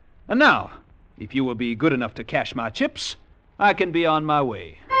 And now, if you will be good enough to cash my chips, I can be on my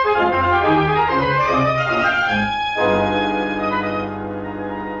way.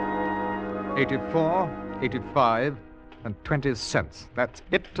 84, 85, and 20 cents. That's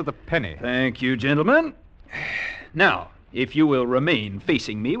it to the penny. Thank you, gentlemen. Now, if you will remain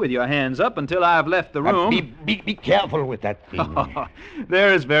facing me with your hands up until I've left the room... Be careful with that thing.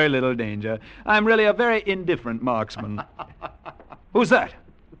 There is very little danger. I'm really a very indifferent marksman. Who's that?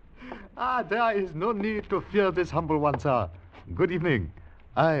 There is no need to fear this humble one, sir. Good evening.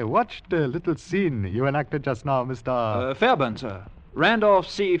 I watched a little scene you enacted just now, Mr. Fairburn, sir. Randolph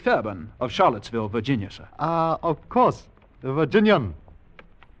C. Fairburn of Charlottesville, Virginia, sir. Of course. The Virginian.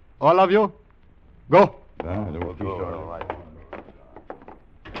 All of you, go.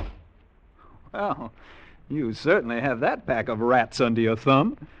 Well, you certainly have that pack of rats under your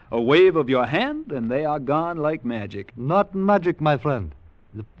thumb. A wave of your hand, and they are gone like magic. Not magic, my friend.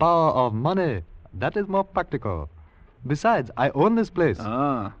 The power of money. That is more practical. Besides, I own this place.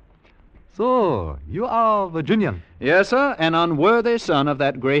 Ah. So, you are Virginian? Yes, sir, an unworthy son of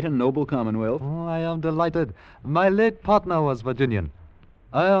that great and noble Commonwealth. Oh, I am delighted. My late partner was Virginian.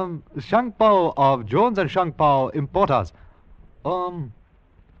 I am Shangpao of Jones and Shangpao Importers.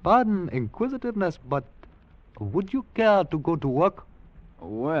 Pardon inquisitiveness, but would you care to go to work?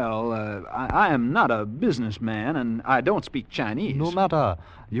 Well, I am not a businessman, and I don't speak Chinese. No matter.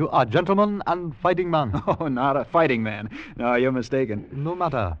 You are gentleman and fighting man. Oh, not a fighting man. No, you're mistaken. No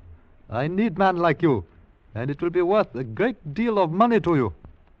matter. I need man like you, and it will be worth a great deal of money to you.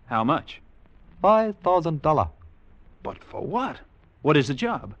 How much? $5,000. But for what? What is the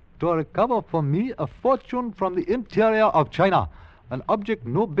job? To recover for me a fortune from the interior of China, an object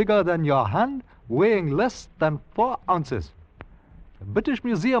no bigger than your hand, weighing less than 4 ounces. The British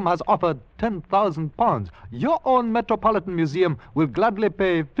Museum has offered £10,000. Your own Metropolitan Museum will gladly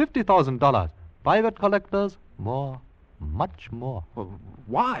pay $50,000. Private collectors, more, much more. Well,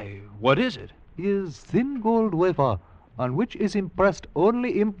 why? What is it? Is thin gold wafer, on which is impressed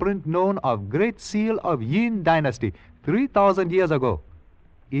only imprint known of Great Seal of Yin Dynasty, 3,000 years ago,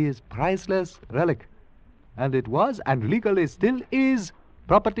 is priceless relic. And it was, and legally still is,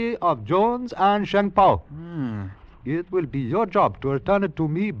 property of Jones and Shangpao. It will be your job to return it to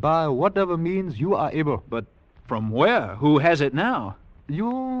me by whatever means you are able. But from where? Who has it now?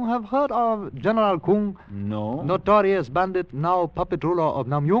 You have heard of General Kung? No. Notorious bandit, now puppet ruler of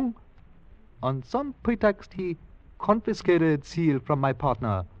Namyung? On some pretext, he confiscated seal from my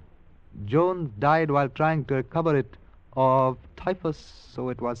partner. Jones died while trying to recover it of typhus, so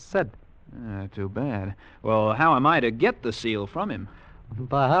it was said. Too bad. Well, how am I to get the seal from him?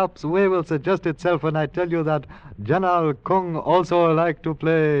 Perhaps way will suggest itself when I tell you that General Kung also liked to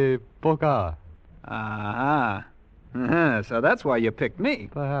play poker. Aha. So that's why you picked me.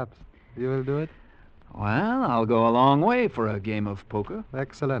 Perhaps. You will do it? Well, I'll go a long way for a game of poker.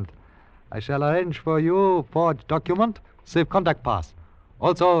 Excellent. I shall arrange for you forged document, safe contact pass.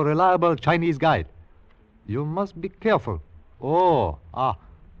 Also reliable Chinese guide. You must be careful.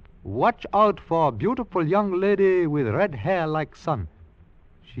 Watch out for a beautiful young lady with red hair like sun.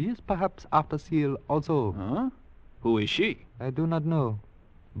 She is perhaps after seal also. Huh? Who is she? I do not know.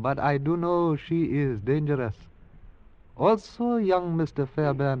 But I do know she is dangerous. Also, young Mr.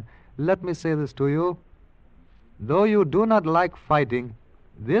 Fairbairn, let me say this to you. Though you do not like fighting,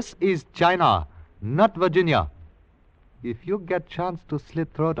 this is China, not Virginia. If you get chance to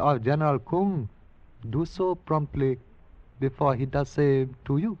slit throat of General Kung, do so promptly before he does same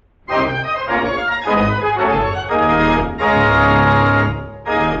to you.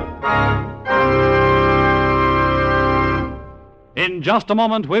 In just a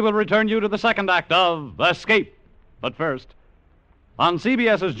moment, we will return you to the second act of Escape. But first, on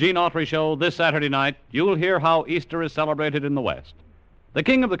CBS's Gene Autry Show this Saturday night, you'll hear how Easter is celebrated in the West. The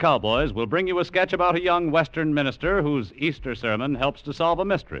King of the Cowboys will bring you a sketch about a young Western minister whose Easter sermon helps to solve a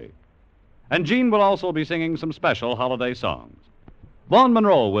mystery. And Gene will also be singing some special holiday songs. Vaughn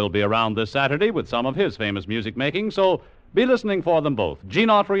Monroe will be around this Saturday with some of his famous music making, so be listening for them both, Gene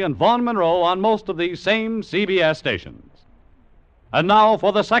Autry and Vaughn Monroe, on most of these same CBS stations. And now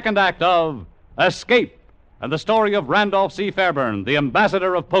for the second act of Escape, and the story of Randolph C. Fairburn, the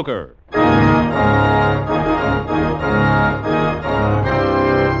ambassador of poker.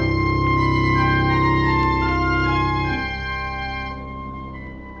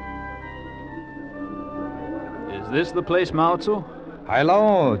 Is this the place, Mao Tzu?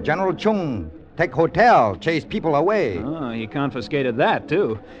 Hello, General Chung. Take hotel, chase people away. Oh, he confiscated that,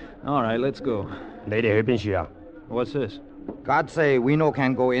 too. All right, let's go. What's this? God say we no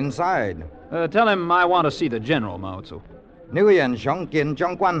can go inside. Tell him I want to see the general, Mao Tzu. 呢個人想見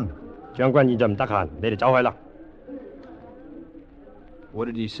將軍。將軍現在唔得閒，你哋走開啦。What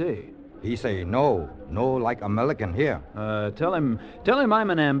did he say? He say no like American here. Tell him I'm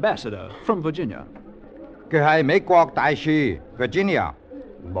an ambassador from Virginia. 佢係美國大使 Virginia。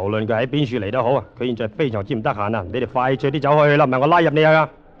無論佢喺邊處嚟都好啊，佢現在非常之唔得閒啊！你哋快脆啲走開去啦，唔係我拉入你啊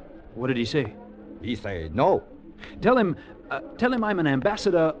What did he say? He say no. Tell him I'm an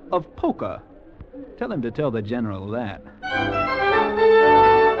ambassador of poker. Tell him to tell the general that.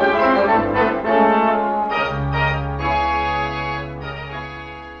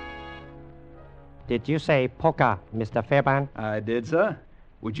 Did you say poker, Mr. Fairbairn? I did, sir.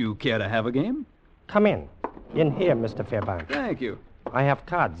 Would you care to have a game? Come in. In here, Mr. Fairbairn. Thank you. I have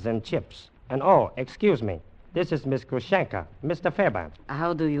cards and chips. And oh, excuse me. This is Miss Grushenka, Mr. Fairbairn.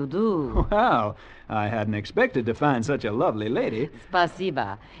 How do you do? Well, I hadn't expected to find such a lovely lady.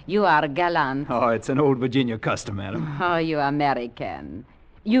 Spasiba. You are gallant. Oh, it's an old Virginia custom, madam. Oh, you American.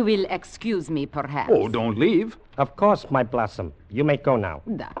 You will excuse me, perhaps. Oh, don't leave. Of course, my blossom. You may go now.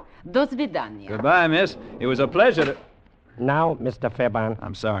 Da. Do svidania. Goodbye, miss. It was a pleasure to... Now, Mr. Fairbairn.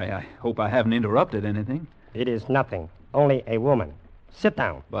 I'm sorry. I hope I haven't interrupted anything. It is nothing. Only a woman. Sit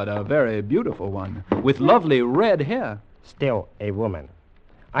down. But a very beautiful one, with lovely red hair. Still a woman.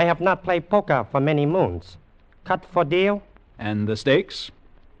 I have not played poker for many moons. Cut for deal? And the stakes?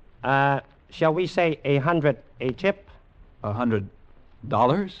 Shall we say 100 a chip? $100?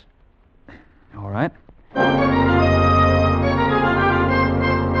 All right.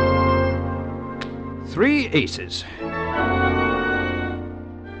 Three aces.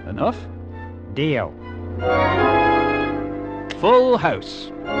 Enough? Deal. Full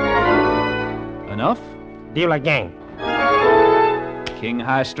house. Enough? Deal again. King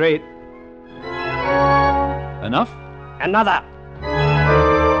high straight. Enough? Another.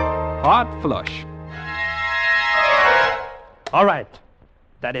 Heart flush. All right.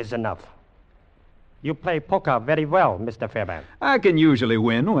 That is enough. You play poker very well, Mr. Fairbairn. I can usually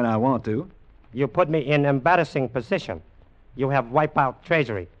win when I want to. You put me in embarrassing position. You have wiped out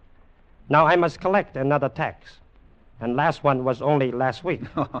Treasury. Now I must collect another tax. And last one was only last week.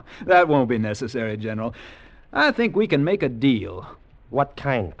 That won't be necessary, General. I think we can make a deal. What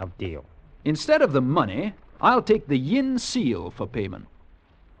kind of deal? Instead of the money, I'll take the yin seal for payment.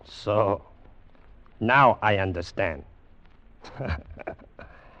 So, now I understand.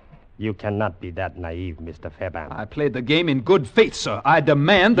 You cannot be that naive, Mr. Fairbairn. I played the game in good faith, sir. I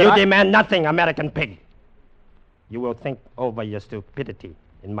demand that You demand nothing, American pig. You will think over your stupidity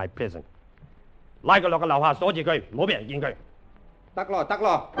in my prison. 拉佢落個樓下鎖住佢，唔好俾人見佢。得咯，得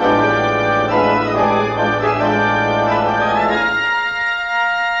咯。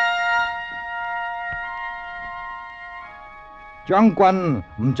將軍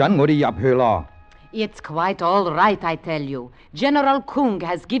唔准我哋入去咯。It's quite all right, I tell you. General Kung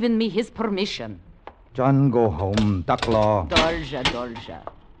has given me his permission. 真個好唔得咯。Dolja, Dolja.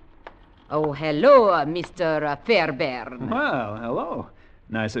 Oh, hello, Mr. Fairbairn. Well, hello.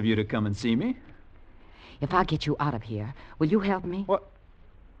 Nice of you to come and see me. If I get you out of here, will you help me?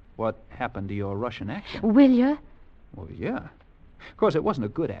 What happened to your Russian accent? Will you? Well, yeah. Of course, it wasn't a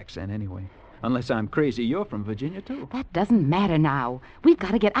good accent anyway. Unless I'm crazy, you're from Virginia, too. That doesn't matter now. We've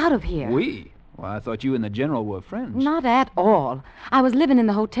got to get out of here. We? Well, I thought you and the General were friends. Not at all. I was living in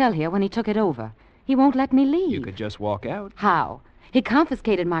the hotel here when he took it over. He won't let me leave. You could just walk out. How? He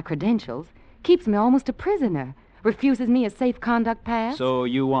confiscated my credentials, keeps me almost a prisoner, refuses me a safe conduct pass. So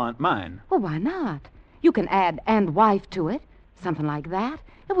you want mine? Well, why not? You can add "and wife" to it. Something like that.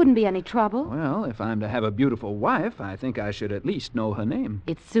 It wouldn't be any trouble. Well, if I'm to have a beautiful wife, I think I should at least know her name.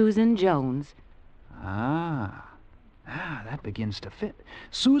 It's Susan Jones. That begins to fit.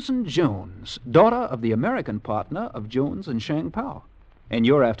 Susan Jones, daughter of the American partner of Jones and Shang Pao. And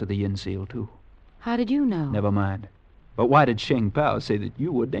you're after the yin seal, too. How did you know? Never mind. But why did Shang Pao say that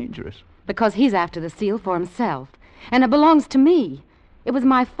you were dangerous? Because he's after the seal for himself. And it belongs to me. It was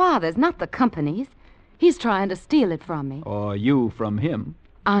my father's, not the company's. He's trying to steal it from me. Or you from him.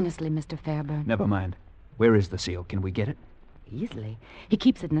 Honestly, Mr. Fairbairn. Never mind. Where is the seal? Can we get it? Easily. He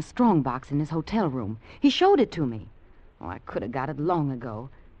keeps it in a strong box in his hotel room. He showed it to me. Oh, I could have got it long ago,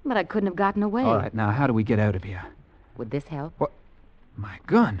 but I couldn't have gotten away. All right, now how do we get out of here? Would this help? What? My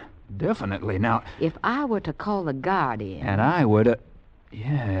gun. Definitely. Now... If I were to call the guard in... And I were to...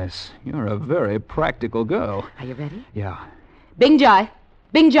 Yes, you're a very practical girl. Are you ready? Yeah. Bing Jai!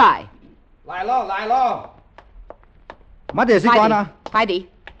 Bing Jai! 嚟咯！乜嘢事幹啊？快啲！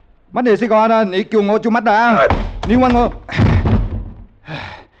乜嘢事幹啊？你叫我做乜啊？你揾我。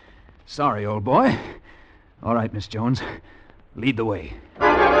Sorry, old boy. All right, Miss Jones. Lead the way.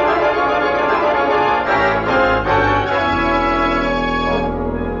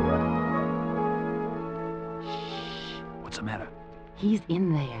 He's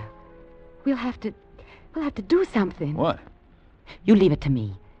in there. We'll have to do something. What? You leave it to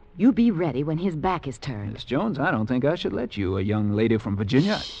me. You be ready when his back is turned. Miss Jones, I don't think I should let you, a young lady from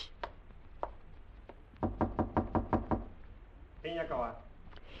Virginia. Shh.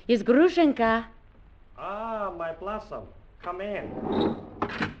 Is Grushenka? Ah, my blossom. Come in.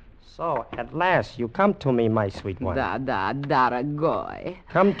 So, at last, you come to me, my sweet one. Da, daragoy.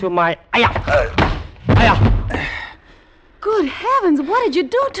 Come to my... Good heavens, what did you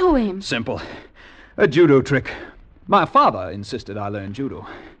do to him? Simple. A judo trick. My father insisted I learn judo.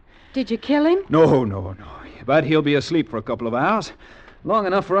 Did you kill him? No. But he'll be asleep for a couple of hours. Long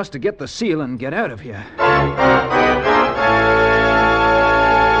enough for us to get the seal and get out of here.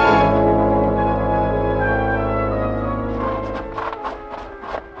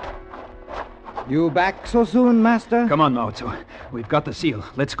 You back so soon, Master? Come on, Mao-Tzu. We've got the seal.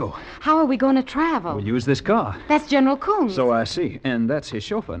 Let's go. How are we going to travel? We'll use this car. That's General Coons. So I see. And that's his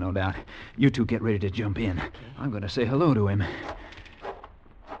chauffeur, no doubt. You two get ready to jump in. Okay. I'm going to say hello to him.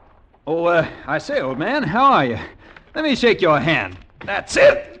 Oh, I say, old man, how are you? Let me shake your hand. That's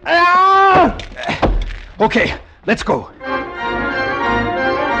it. Ah! Okay, let's go.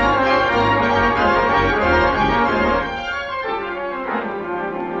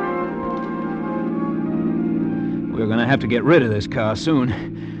 We're going to have to get rid of this car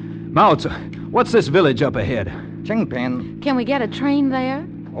soon. Mao-Tzu, what's this village up ahead? Chengpen. Can we get a train there?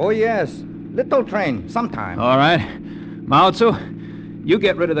 Oh, yes. Little train, sometime. All right. Mao-Tzu, you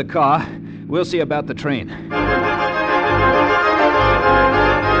get rid of the car. We'll see about the train.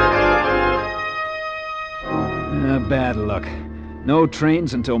 Bad luck. No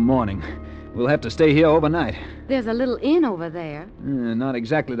trains until morning. We'll have to stay here overnight. There's a little inn over there. Not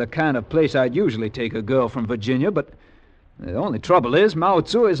exactly the kind of place I'd usually take a girl from Virginia, but the only trouble is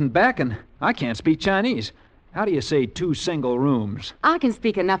Mao-Tzu isn't back and I can't speak Chinese. How do you say 2 single rooms? I can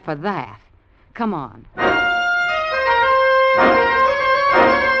speak enough for that. Come on.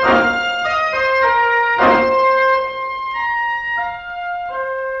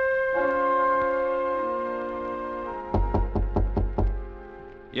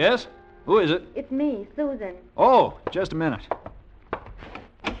 Yes? Who is it? It's me, Susan. Oh, just a minute.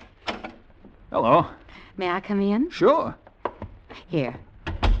 Hello. May I come in? Sure. Here.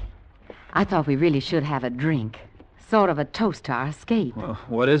 I thought we really should have a drink. Sort of a toast to our escape. Well,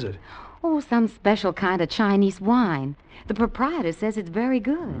 what is it? Oh, some special kind of Chinese wine. The proprietor says it's very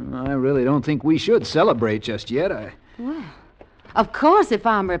good. I really don't think we should celebrate just yet. Well, of course, if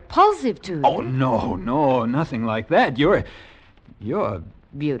I'm repulsive to you. Oh, no, nothing like that. You're...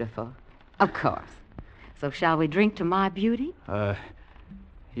 Beautiful. Of course. So shall we drink to my beauty?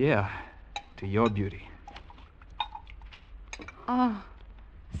 Yeah. To your beauty. Oh,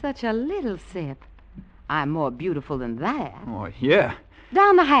 such a little sip. I'm more beautiful than that. Oh, yeah.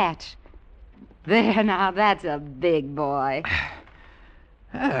 Down the hatch. There, now, that's a big boy.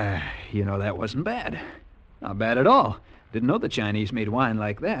 That wasn't bad. Not bad at all. Didn't know the Chinese made wine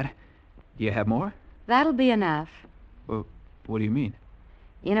like that. Do you have more? That'll be enough. Well, what do you mean?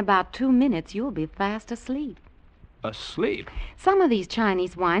 In about 2 minutes, you'll be fast asleep. Asleep? Some of these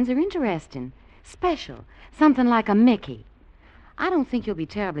Chinese wines are interesting. Special. Something like a Mickey. I don't think you'll be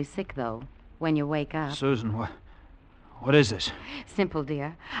terribly sick, though, when you wake up. Susan, what is this? Simple,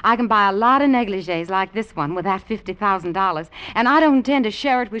 dear. I can buy a lot of negligees like this one with that $50,000, and I don't intend to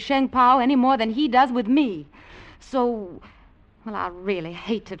share it with Sheng Pao any more than he does with me. So, well, I really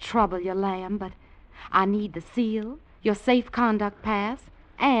hate to trouble you, lamb, but I need the seal, your safe conduct pass,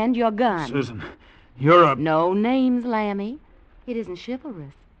 and your gun. Susan, you're a... No names, Lammy. It isn't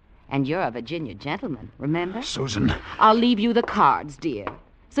chivalrous. And you're a Virginia gentleman, remember? Susan. I'll leave you the cards, dear,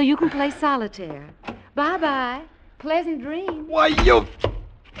 so you can play solitaire. Bye-bye. Pleasant dreams. Why, you...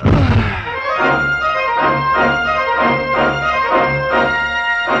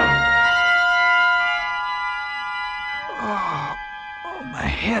 Oh, my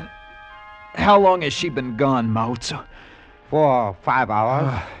head. How long has she been gone, Mao-Tzu? For 5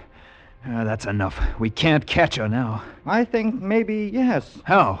 hours. That's enough. We can't catch her now. I think maybe yes.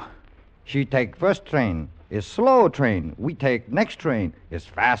 How? She take first train. It's slow train. We take next train. It's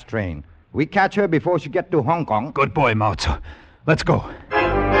fast train. We catch her before she get to Hong Kong. Good boy, Mao-Tzu. Let's go.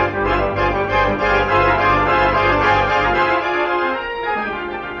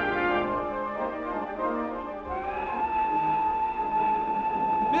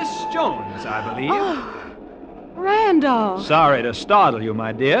 Miss Jones, I believe. Oh, Randolph. Sorry to startle you,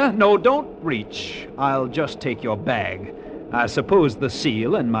 my dear. No, don't reach. I'll just take your bag. I suppose the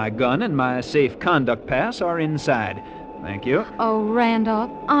seal and my gun and my safe conduct pass are inside. Thank you. Oh,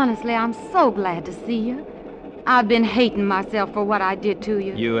 Randolph, honestly, I'm so glad to see you. I've been hating myself for what I did to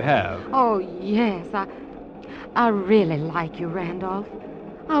you. You have? Oh, yes. I really like you, Randolph.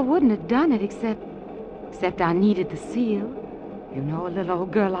 I wouldn't have done it except I needed the seal. You know, a little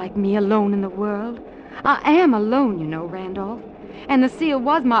old girl like me alone in the world. I am alone, you know, Randolph. And the seal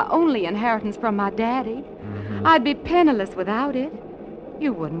was my only inheritance from my daddy. Mm-hmm. I'd be penniless without it.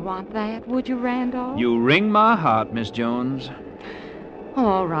 You wouldn't want that, would you, Randolph? You wring my heart, Miss Jones.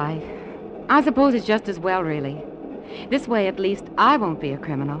 All right. I suppose it's just as well, really. This way, at least, I won't be a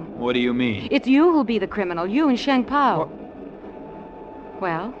criminal. What do you mean? It's you who'll be the criminal, you and Sheng Pao.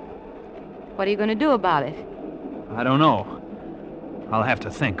 Well, what are you going to do about it? I don't know. I'll have to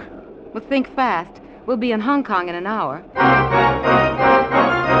think. Well, think fast. We'll be in Hong Kong in an hour.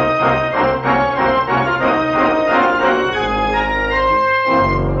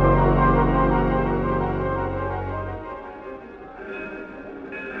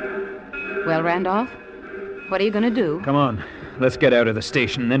 Well, Randolph, what are you going to do? Come on. Let's get out of the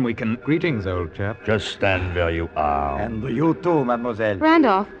station, then we can... Greetings, old chap. Just stand where you are. And you too, mademoiselle.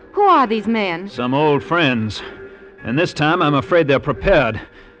 Randolph, who are these men? Some old friends. And this time I'm afraid they're prepared.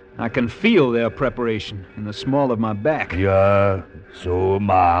 I can feel their preparation in the small of my back. Yeah, so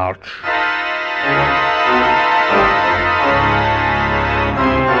march.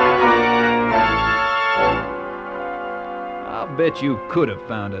 I'll bet you could have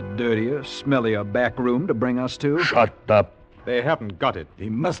found a dirtier, smellier back room to bring us to. Shut up. They haven't got it. They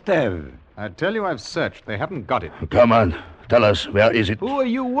must have. I tell you, I've searched. They haven't got it. Come on. Tell us, where is it? Who are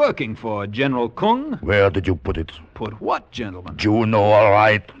you working for, General Kung? Where did you put it? Put what, gentlemen? You know all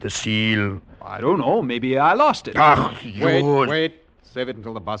right, the seal. I don't know. Maybe I lost it. Wait. Save it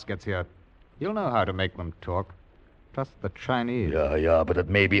until the boss gets here. You'll know how to make them talk. Trust the Chinese. Yeah, but it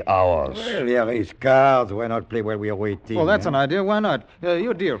may be ours. Well, there is cards. Why not play while we are waiting? Well, that's an idea. Why not?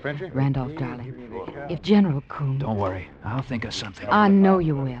 Your deal, Frenchy. Randolph, darling, if General Kung... Don't worry. I'll think of something. I know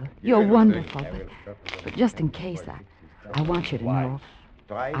you will. You're wonderful. But just in case, I want you to know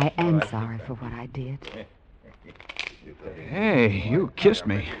I am sorry for what I did. Hey, you kissed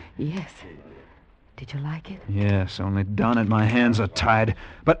me. Yes. Did you like it? Yes, only down it my hands are tied.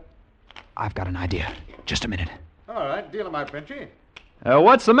 But I've got an idea. Just a minute. All right, deal 'em out, Frenchy.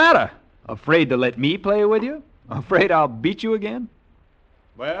 What's the matter? Afraid to let me play with you? Afraid I'll beat you again?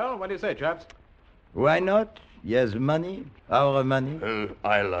 Well, what do you say, chaps? Why not? Yes, money. Our money.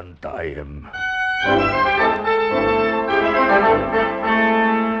 I'll untie him.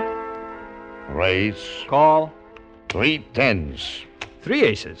 Raise. Call. 3 tens. 3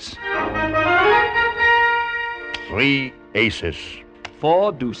 aces. 3 aces.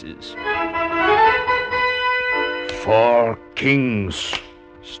 4 deuces. 4 kings.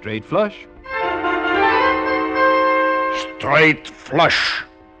 Straight flush. Straight flush.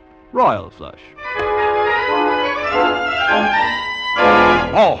 Royal flush.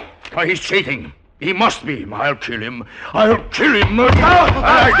 Oh, he's cheating. He must be. I'll kill him. I'll kill him.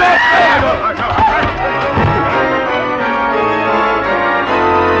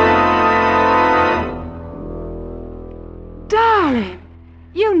 Darling,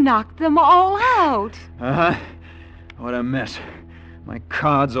 you knocked them all out. Uh-huh. What a mess. My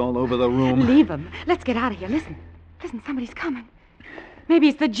cards all over the room. Leave them. Let's get out of here. Listen, somebody's coming. Maybe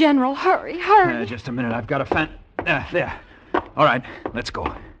it's the general. Hurry. Just a minute. I've got to find... there. All right, let's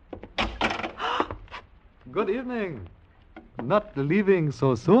go. Good evening. Not leaving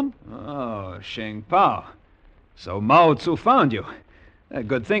so soon? Oh, Sheng Pao. So Mao Tzu found you. A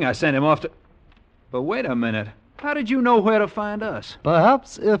good thing I sent him off to... But wait a minute. How did you know where to find us?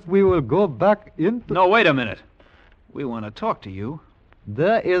 Perhaps if we will go back into... No, wait a minute. We want to talk to you.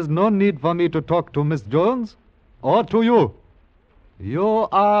 There is no need for me to talk to Miss Jones or to you. You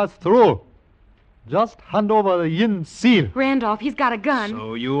are through. Just hand over the yin seal. Randolph, he's got a gun.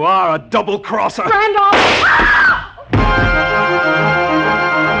 So you are a double-crosser. Randolph!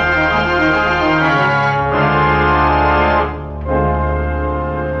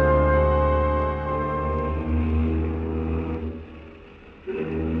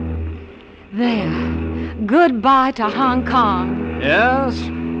 There. Goodbye to Hong Kong. Yes.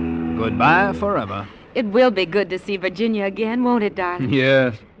 Goodbye forever. It will be good to see Virginia again, won't it, darling?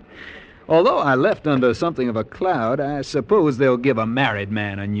 Yes. Although I left under something of a cloud, I suppose they'll give a married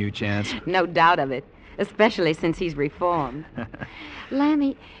man a new chance. No doubt of it, especially since he's reformed.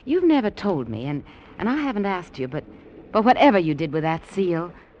 Lammy, you've never told me, and I haven't asked you, but whatever you did with that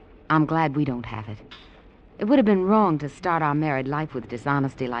seal, I'm glad we don't have it. It would have been wrong to start our married life with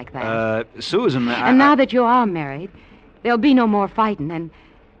dishonesty like that. Susan, And now that you are married, there'll be no more fighting,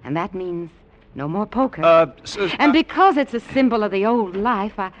 and that means no more poker. Susan... And because it's a symbol of the old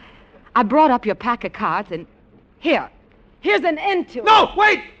life, I brought up your pack of cards, and Here's an end to it. No,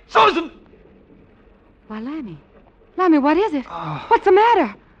 wait! Susan! Why, Lammy, what is it? What's the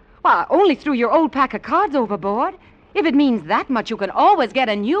matter? Well, I only threw your old pack of cards overboard. If it means that much, you can always get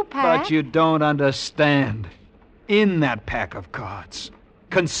a new pack. But you don't understand. In that pack of cards,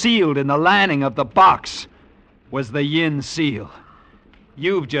 concealed in the lining of the box, was the yin seal.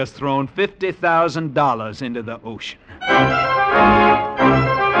 You've just thrown $50,000 into the ocean.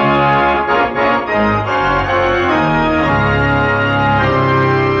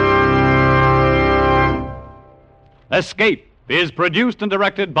 Escape is produced and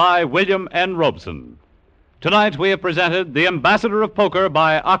directed by William N. Robeson. Tonight we have presented The Ambassador of Poker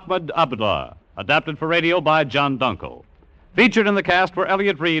by Ahmed Abdullah, adapted for radio by John Dunkel. Featured in the cast were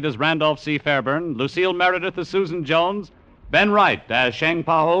Elliot Reed as Randolph C. Fairburn, Lucille Meredith as Susan Jones, Ben Wright as Sheng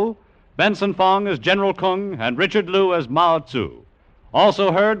Pao, Benson Fong as General Kung, and Richard Liu as Mao Tzu.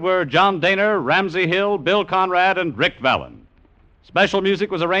 Also heard were John Daner, Ramsey Hill, Bill Conrad, and Rick Vallon. Special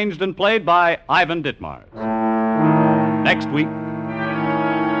music was arranged and played by Ivan Ditmars. Next week.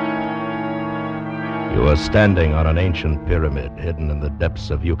 You are standing on an ancient pyramid hidden in the depths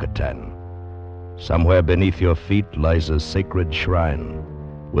of Yucatan. Somewhere beneath your feet lies a sacred shrine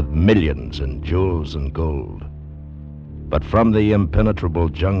with millions in jewels and gold. But from the impenetrable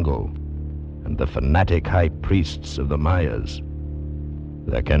jungle and the fanatic high priests of the Mayas,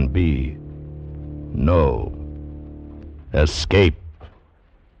 there can be no escape.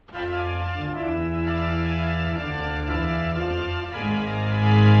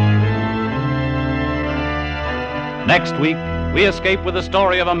 Next week, we escape with the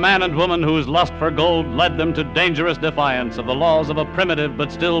story of a man and woman whose lust for gold led them to dangerous defiance of the laws of a primitive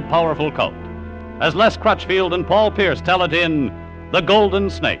but still powerful cult. As Les Crutchfield and Paul Pierce tell it in The Golden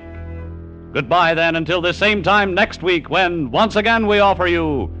Snake. Goodbye, then, until this same time next week when, once again, we offer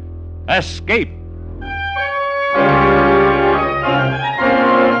you Escape.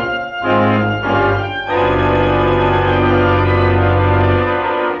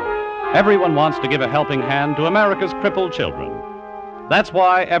 Everyone wants to give a helping hand to America's crippled children. That's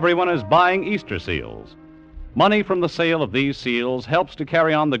why everyone is buying Easter seals. Money from the sale of these seals helps to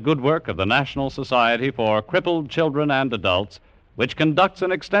carry on the good work of the National Society for Crippled Children and Adults, which conducts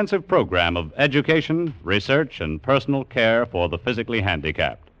an extensive program of education, research, and personal care for the physically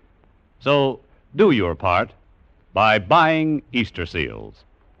handicapped. So do your part by buying Easter seals.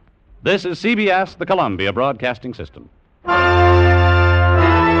 This is CBS, the Columbia Broadcasting System.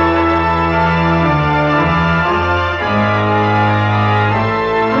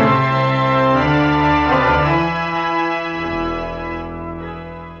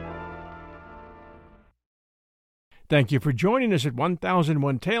 Thank you for joining us at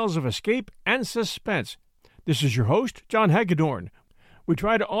 1001 Tales of Escape and Suspense. This is your host, John Hagedorn. We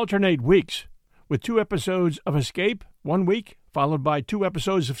try to alternate weeks with 2 episodes of Escape one week, followed by 2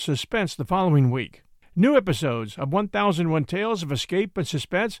 episodes of Suspense the following week. New episodes of 1001 Tales of Escape and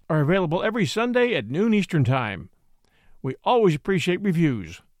Suspense are available every Sunday at noon Eastern Time. We always appreciate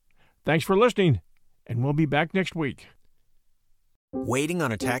reviews. Thanks for listening, and we'll be back next week. Waiting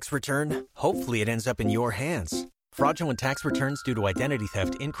on a tax return? Hopefully it ends up in your hands. Fraudulent tax returns due to identity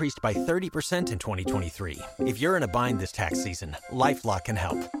theft increased by 30% in 2023. If you're in a bind this tax season, LifeLock can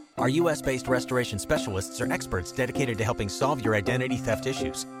help. Our U.S.-based restoration specialists are experts dedicated to helping solve your identity theft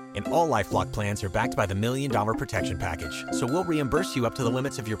issues. And all LifeLock plans are backed by the $1 Million Protection Package. So we'll reimburse you up to the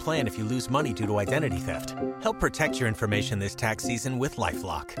limits of your plan if you lose money due to identity theft. Help protect your information this tax season with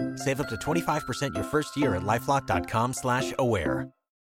LifeLock. Save up to 25% your first year at LifeLock.com/aware.